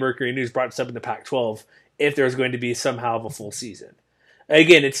San Jose Mercury News brought this up in the Pac-12 if there's going to be somehow of a full season.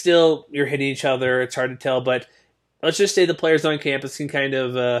 Again, it's still, you're hitting each other, it's hard to tell, but let's just say the players on campus can kind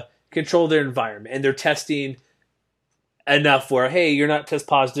of control their environment, and they're testing enough where, hey, you're not test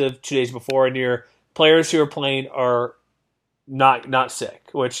positive 2 days before, and your players who are playing are not sick,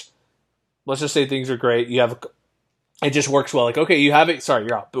 which, let's just say things are great. It just works well. Like, okay, you have it, sorry,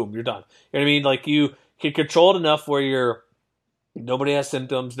 you're out, boom, you're done. You know what I mean? Like, you can control it enough where nobody has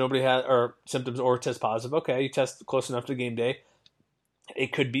symptoms, or test positive. Okay, you test close enough to game day.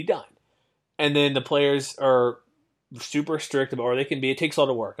 It could be done. And then the players are super strict about, or they can be, it takes a lot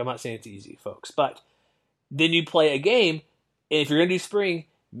of work. I'm not saying it's easy, folks. But then you play a game, and if you're going to do spring,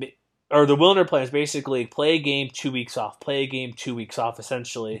 or the Wilner plan is basically play a game 2 weeks off, play a game 2 weeks off,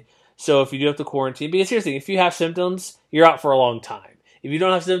 essentially. So if you do have to quarantine, because here's the thing, if you have symptoms, you're out for a long time. If you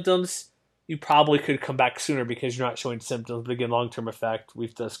don't have symptoms, you probably could come back sooner because you're not showing symptoms. But again, long-term effect,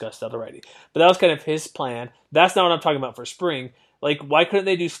 we've discussed that already. But that was kind of his plan. That's not what I'm talking about for spring. Like, why couldn't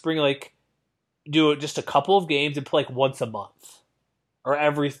they do spring, like, do it just a couple of games and play, like, once a month? Or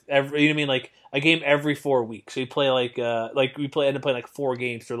every you know what I mean? Like, a game every 4 weeks. So you play, end up playing, like, 4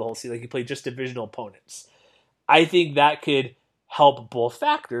 games through the whole season. Like, you play just divisional opponents. I think that could help both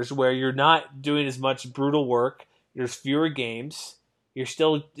factors, where you're not doing as much brutal work. There's fewer games. It's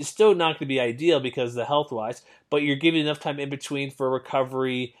still not going to be ideal because of the health-wise, but you're giving enough time in between for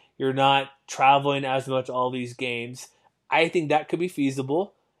recovery. You're not traveling as much all these games. I think that could be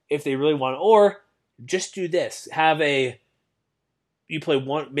feasible if they really want to. Or just do this. You play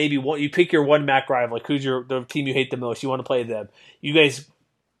one, you pick your one MAC rival, like who's the team you hate the most. You want to play them. You guys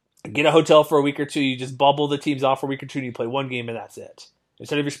get a hotel for a week or two. You just bubble the teams off for a week or two and you play one game and that's it.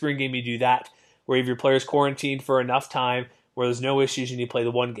 Instead of your spring game, you do that, where you have your players quarantined for enough time where there's no issues and you play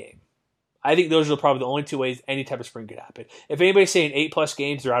the one game. I think those are probably the only two ways any type of spring could happen. If anybody's saying 8+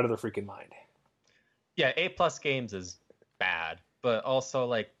 games, they're out of their freaking mind. Yeah, 8+ games is bad, but also,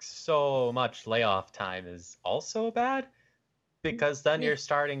 like, so much layoff time is also bad, because then you're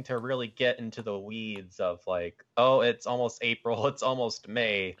starting to really get into the weeds of, like, oh, it's almost April, it's almost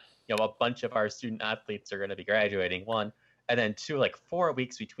May, a bunch of our student athletes are going to be graduating, one, and then two, like, 4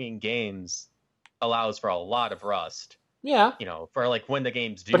 weeks between games allows for a lot of rust. Yeah. For, like, when the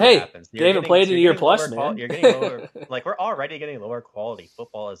games do happen. They haven't played in a year plus, man. You're getting lower, like, we're already getting lower quality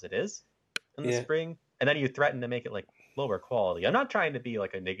football as it is in the spring, and then you threaten to make it, like, lower quality. I'm not trying to be,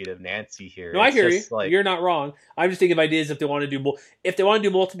 like, a negative Nancy here. No, I hear you. Like, you're not wrong. I'm just thinking of ideas if they want to do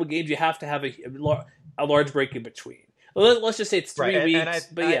multiple games, you have to have a large break in between. Let's just say it's 3 weeks.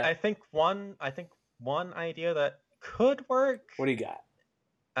 I think one idea that could work. What do you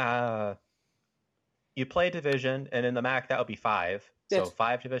got? You play division, and in the MAC that would be 5. So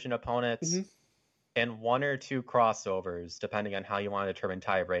 5 division opponents, and 1 or 2 crossovers, depending on how you want to determine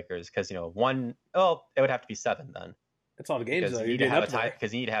tiebreakers. Because it would have to be 7 then. That's all the games, though. You need to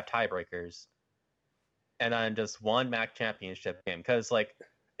have tiebreakers, and then just 1 MAC championship game. Because, like,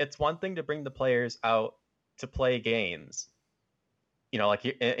 it's one thing to bring the players out to play games. Like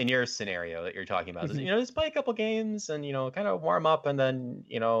in your scenario that you're talking about, just play a couple games and kind of warm up, and then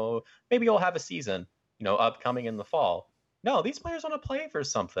maybe you'll have a season upcoming in the fall. No, these players want to play for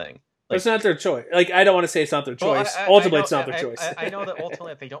something. But it's not their choice. Like, I don't want to say it's not their choice. Well, Ultimately, know, it's not their choice. I know that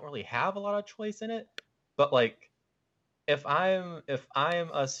ultimately they don't really have a lot of choice in it, but like, if I'm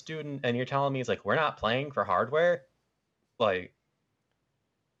a student and you're telling me it's like we're not playing for hardware, like,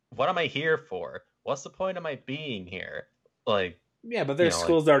 what am I here for? What's the point of my being here? Like, yeah, but there's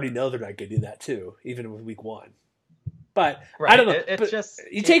schools that already know they're not going to do that too, even with week 1. But right. I don't know. It's just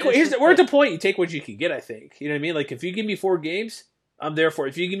you take. We're at the point you take what you can get. I think you know what I mean. Like if you give me 4 games, I'm there for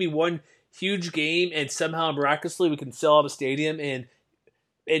it. If you give me one huge game and somehow miraculously we can sell out a stadium in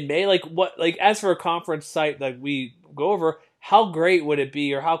May, like what? Like as for a conference site like we go over, how great would it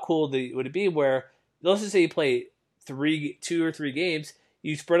be, or how cool would it be? Where let's just say you play 2 or 3 games,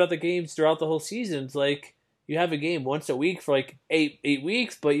 you spread out the games throughout the whole season. It's like you have a game once a week for like 8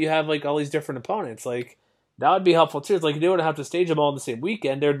 weeks, but you have like all these different opponents. Like that would be helpful too. It's like you don't have to stage them all in the same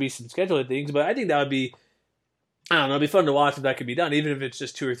weekend. There would be some scheduling things, but I think that would be, I don't know, it'd be fun to watch if that could be done, even if it's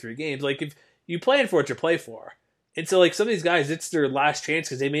just 2 or 3 games. Like if you plan for what you play for. And so like some of these guys, it's their last chance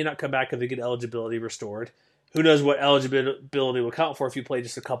because they may not come back if they get eligibility restored. Who knows what eligibility will count for if you play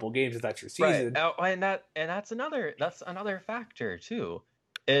just a couple games if that's your season. Right. And that's another factor too,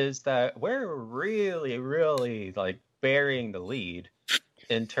 is that we're really, really like burying the lead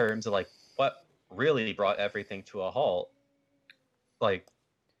in terms of like what really brought everything to a halt. Like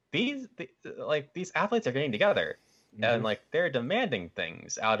these athletes are getting together and like they're demanding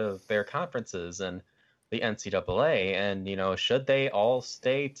things out of their conferences and the NCAA, and you know, should they all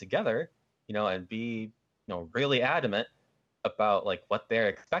stay together, you know, and be, you know, really adamant about like what they're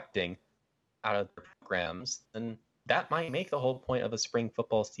expecting out of their programs, then that might make the whole point of a spring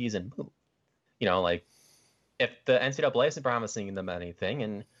football season move. You know, like if the NCAA isn't promising them anything,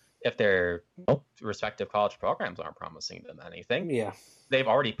 and if their respective college programs aren't promising them anything, yeah, they've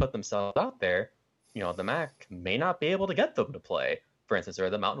already put themselves out there. You know, the MAC may not be able to get them to play, for instance, or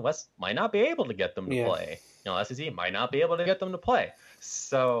the Mountain West might not be able to get them to play. You know, SEC might not be able to get them to play.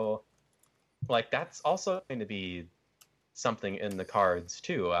 So, like, that's also going to be something in the cards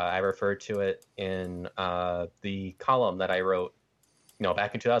too. I referred to it in the column that I wrote, you know,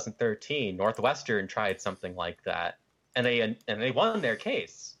 back in 2013. Northwestern tried something like that, and they won their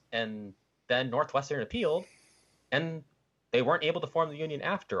case, and then Northwestern appealed, and they weren't able to form the union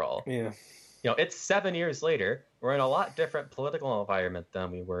after all. Yeah. You know, it's 7 years later. We're in a lot different political environment than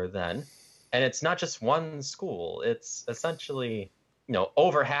we were then, and it's not just one school. It's essentially, you know,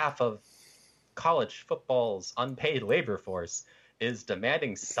 over half of college football's unpaid labor force is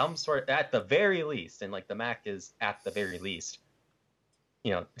demanding some sort, at the very least, and like the MAC is at the very least,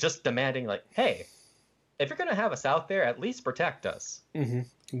 you know, just demanding like, hey, if you're gonna have us out there, at least protect us. Exactly.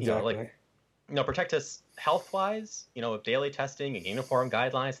 You know, like, you know, protect us health-wise, you know, with daily testing and uniform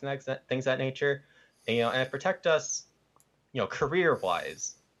guidelines and things of that nature, and, you know, and protect us, you know,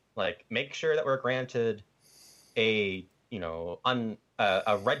 career-wise. Like, make sure that we're granted a, you know,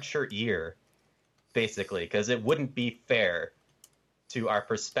 a redshirt year, basically, because it wouldn't be fair to our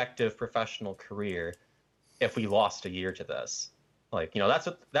prospective professional career if we lost a year to this. Like, you know,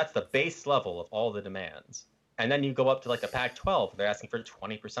 that's the base level of all the demands. And then you go up to like the Pac-12, they're asking for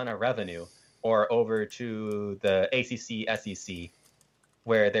 20% of revenue, or over to the ACC, SEC,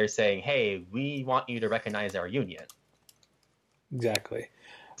 where they're saying, hey, we want you to recognize our union. Exactly.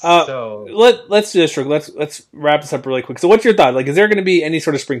 So let's do this. Let's wrap this up really quick. So what's your thought? Like, is there going to be any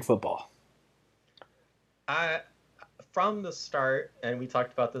sort of spring football? From the start, and we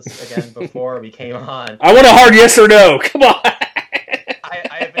talked about this again before we came on. I want a hard yes or no. Come on.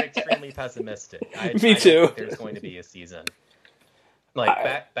 I have been extremely pessimistic. Me too. Don't think there's going to be a season.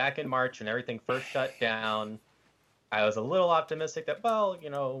 Like back in March when everything first shut down, I was a little optimistic that, well, you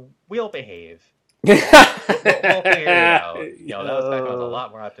know, we'll behave. We'll figure it out. You know, that was back when I was a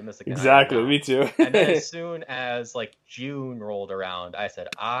lot more optimistic. Exactly, me too. And then as soon as like June rolled around, I said,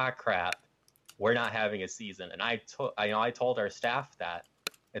 crap, we're not having a season. And I told our staff that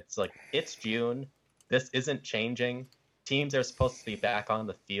it's like, it's June. This isn't changing. Teams are supposed to be back on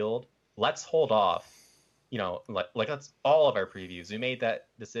the field. Let's hold off. You know, like that's all of our previews. We made that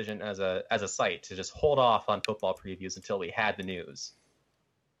decision as a site to just hold off on football previews until we had the news.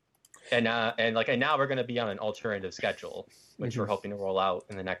 And now we're going to be on an alternative schedule, which we're hoping to roll out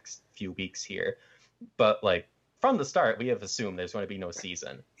in the next few weeks here. But like from the start, we have assumed there's going to be no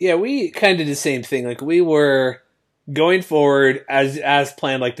season. Yeah, we kind of did the same thing. Like we were going forward as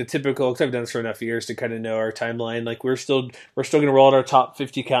planned, like the typical, because I've done this for enough years to kind of know our timeline. Like we're still going to roll out our top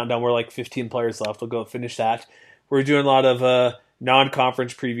 50 countdown. We're like 15 players left. We'll go finish that. We're doing a lot of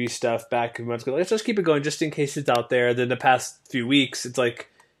non-conference preview stuff back a month ago. Let's just keep it going just in case it's out there. Then the past few weeks, it's like,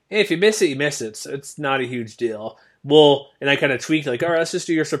 hey, if you miss it, you miss it. So it's not a huge deal. and I kind of tweaked like, all right, let's just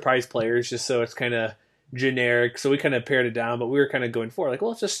do your surprise players just so it's kind of generic. So we kind of pared it down, but we were kind of going forward like,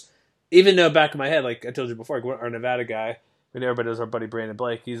 well, let's just, even though back in my head, like I told you before, like our Nevada guy, when everybody knows our buddy Brandon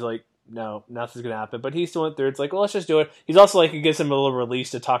Blake, he's like, no, nothing's going to happen. But he still went through. It's like, well, let's just do it. He's also like, it gives him a little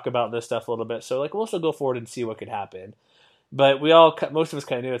release to talk about this stuff a little bit. So like, we'll still go forward and see what could happen. But most of us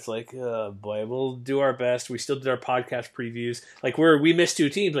kind of knew it's like, oh boy, we'll do our best. We still did our podcast previews. Like we missed 2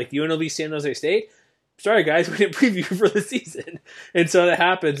 teams, like UNLV, San Jose State. Sorry guys, we didn't preview for the season. And so that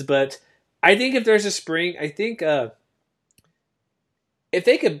happens. But I think if there's a spring, I think if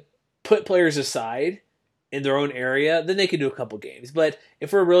they could put players aside in their own area, then they can do a couple games. But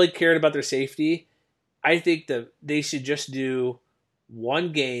if we're really cared about their safety, I think that they should just do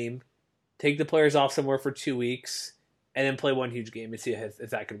 1 game, take the players off somewhere for 2 weeks, and then play 1 huge game and see if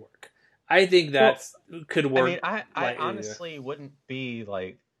that could work. I think that could work. I mean, I honestly wouldn't be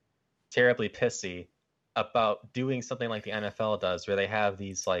like terribly pissy about doing something like the NFL does, where they have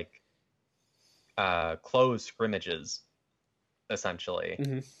these like closed scrimmages,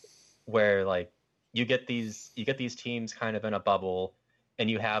 essentially, where like you get these teams kind of in a bubble,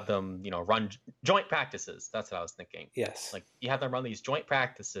 and you have them, run joint practices. That's what I was thinking. Yes, like you have them run these joint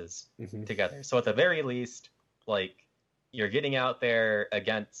practices together. So at the very least, like you're getting out there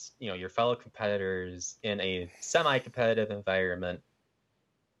against your fellow competitors in a semi-competitive environment,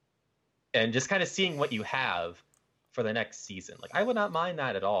 and just kind of seeing what you have for the next season. Like I would not mind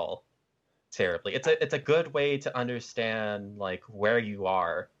that at all terribly. It's a good way to understand like where you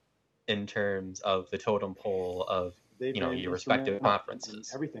are in terms of the totem pole of your respective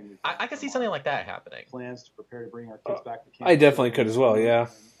conferences. Everything. I could see something like that happening. Plans to prepare to bring our kids back to campus. I definitely could as well. Yeah.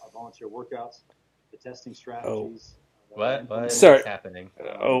 Our volunteer workouts, the testing strategies. What is happening?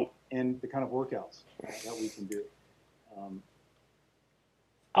 And the kind of workouts that we can do.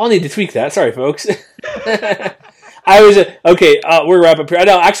 I'll need to tweak that. Sorry, folks. I was okay. We're wrapping up here.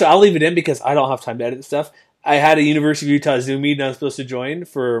 Actually, I'll leave it in because I don't have time to edit stuff. I had a University of Utah Zoom meeting I was supposed to join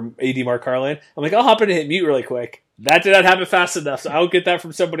for AD Mark Carlin. I'm like, I'll hop in and hit mute really quick. That did not happen fast enough, so I'll get that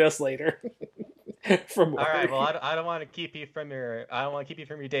from somebody else later. All right. Well, I don't want to keep you from your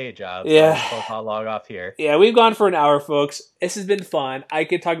day job. Yeah. So I'll log off here. Yeah, we've gone for an hour, folks. This has been fun.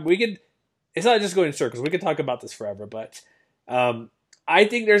 It's not just going in circles. We could talk about this forever, but I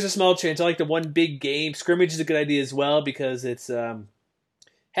think there's a small chance. I like the 1 big game. Scrimmage is a good idea as well because it's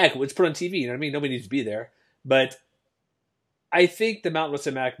heck, it's put on TV. You know what I mean? Nobody needs to be there. But I think the Mountain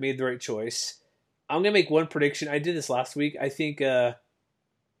West MAC made the right choice. I'm going to make one prediction. I did this last week. I think I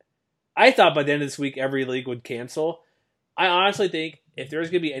thought by the end of this week every league would cancel. I honestly think if there's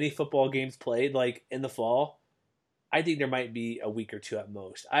going to be any football games played like in the fall, I think there might be a week or 2 at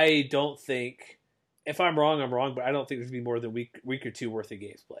most. I don't think, if I'm wrong, I'm wrong, but I don't think there's going to be more than a week or 2 worth of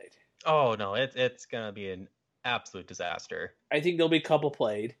games played. Oh, no, it's going to be an absolute disaster. I think there'll be a couple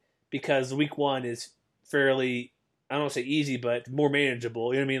played because week 1 is fairly, I don't want to say easy, but more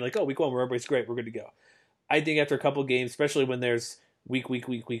manageable. You know what I mean? Like, week 1, where everybody's great, we're good to go. I think after a couple games, especially when there's week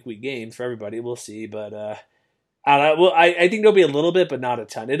games for everybody, we'll see. But I think there'll be a little bit, but not a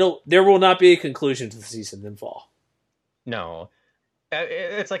ton. There will not be a conclusion to the season in fall. No,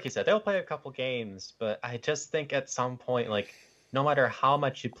 it's like you said, they'll play a couple games, but I just think at some point, like, no matter how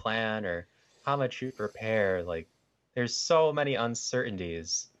much you plan or how much you prepare, like, there's so many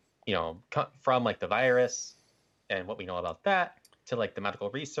uncertainties, from like the virus and what we know about that, to like the medical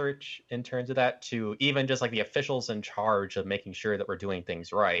research in terms of that, to even just like the officials in charge of making sure that we're doing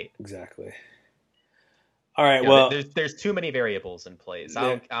things right. Exactly. All right. There's too many variables in place.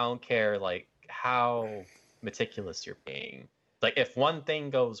 I don't care like how meticulous you're being. Like if one thing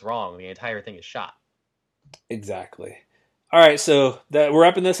goes wrong, the entire thing is shot. Exactly. All right, so we're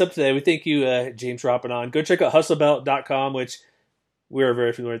wrapping this up today. We thank you, James, for hopping on. Go check out hustlebelt.com, which we're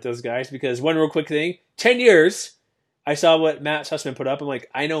very familiar with those guys, because one real quick thing, 10 years, I saw what Matt Sussman put up. I'm like,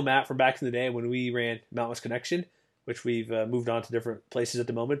 I know Matt from back in the day when we ran Mountain West Connection, which we've moved on to different places at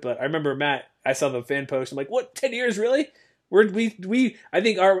the moment. But I remember Matt, I saw the fan post. I'm like, what, 10 years, really? I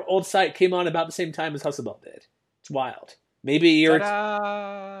think our old site came on about the same time as Hustlebelt did. It's wild. Maybe a year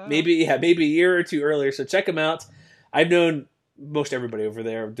or 2 earlier. So check them out. I've known most everybody over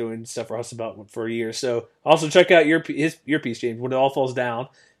there doing stuff for Hustlebelt for years. So also check out your piece, James. When it all falls down,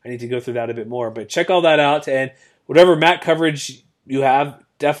 I need to go through that a bit more. But check all that out, and whatever Matt coverage you have,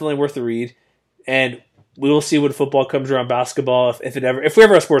 definitely worth the read. And we will see when football comes around, basketball, if we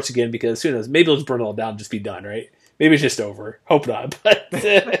ever have sports again, because who knows? Maybe we'll just burn it all down and just be done, right? Maybe it's just over. Hope not. But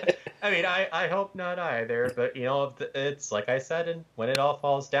I mean, I hope not either. But it's like I said, and when it all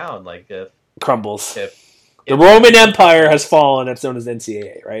falls down, like if crumbles. If the Roman Empire has fallen, it's known as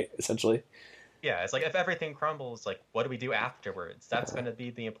NCAA, right? Essentially. Yeah, it's like if everything crumbles, like what do we do afterwards? That's going to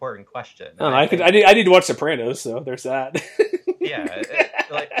be the important question. I don't know, I need to watch Sopranos, so there's that. Yeah,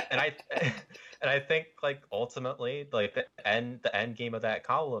 and I think like ultimately like the end game of that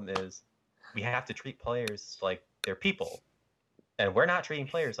column is we have to treat players like they're people, and we're not treating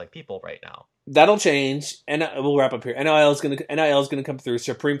players like people right now. That'll change, and we'll wrap up here. NIL is gonna come through.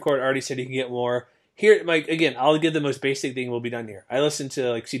 Supreme Court already said he can get more. Here, Mike, again, I'll give the most basic thing will be done here. I listen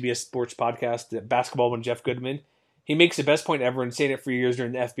to like CBS Sports podcast, the basketball one, Jeff Goodman. He makes the best point ever and saying it for years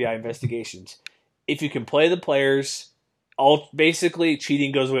during the FBI investigations. If you can play the players, all basically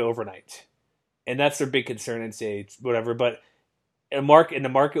cheating goes away overnight, and that's their big concern and say whatever. But the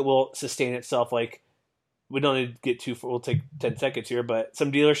market will sustain itself. Like we don't need to get too. We'll take 10 seconds here, but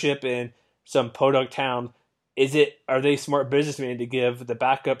some dealership in some podunk town. Are they smart businessmen to give the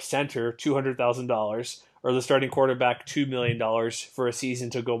backup center $200,000 or the starting quarterback $2 million for a season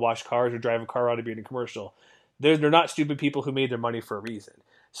to go wash cars or drive a car around to be in a commercial? They're not stupid people who made their money for a reason.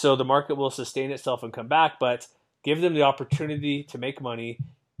 So the market will sustain itself and come back, but give them the opportunity to make money.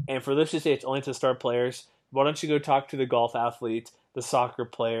 And for let's just say it's only to star players, why don't you go talk to the golf athlete, the soccer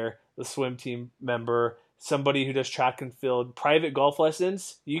player, the swim team member, somebody who does track and field, private golf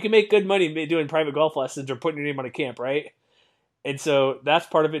lessons. You can make good money doing private golf lessons or putting your name on a camp, right? And so that's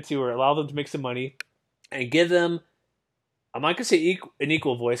part of it too, or allow them to make some money and give them, I'm not going to say an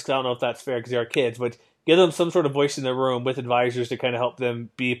equal voice because I don't know if that's fair because they are kids, but give them some sort of voice in the room with advisors to kind of help them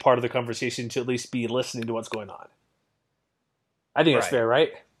be part of the conversation to at least be listening to what's going on. I think that's fair,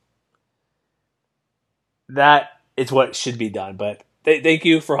 right? That is what should be done. But thank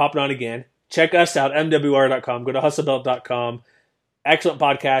you for hopping on again. Check us out, MWR.com. Go to hustlebelt.com. Excellent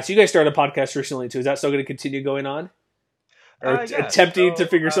podcast. You guys started a podcast recently, too. Is that still going to continue going on? Or attempting to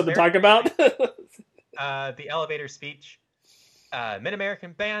figure something to talk about? The elevator speech.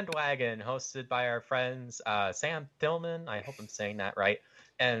 Mid-American Bandwagon, hosted by our friends Sam Tillman, I hope I'm saying that right,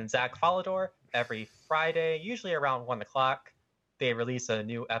 and Zach Follador. Every Friday, usually around 1 o'clock, they release a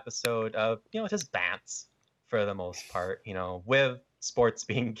new episode of, just bants for the most part, with sports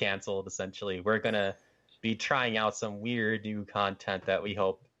being canceled, essentially. We're going to be trying out some weird new content that we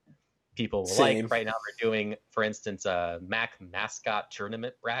hope people will like. Right now we're doing, for instance, a Mac mascot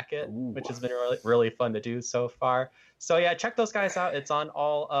tournament bracket, which has been really, really fun to do so far. So yeah, check those guys out. It's on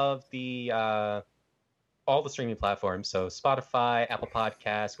all the streaming platforms. So Spotify, Apple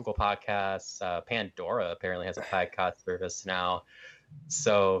Podcasts, Google Podcasts, Pandora apparently has a podcast service now.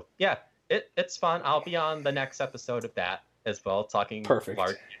 So yeah, it's fun. I'll be on the next episode of that as well, talking largely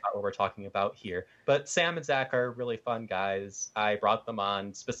about what we're talking about here. But Sam and Zach are really fun guys. I brought them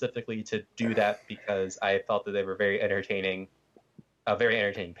on specifically to do that because I felt that they were a very entertaining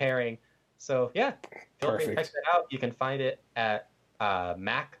pairing. So yeah, feel free to check that out. You can find it at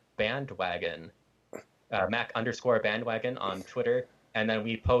Mac Bandwagon, Mac_Bandwagon on Twitter, and then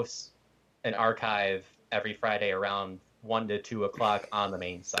we post an archive every Friday around 1 to 2 o'clock on the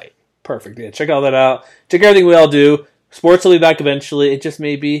main site. Perfect. Yeah, check all that out. Check everything we all do. Sports will be back eventually. It just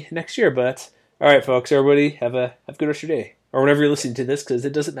may be next year, but all right, folks. Everybody, have a good rest of your day or whenever you're listening to this, because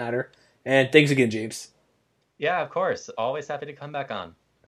it doesn't matter. And thanks again, James. Yeah, of course. Always happy to come back on.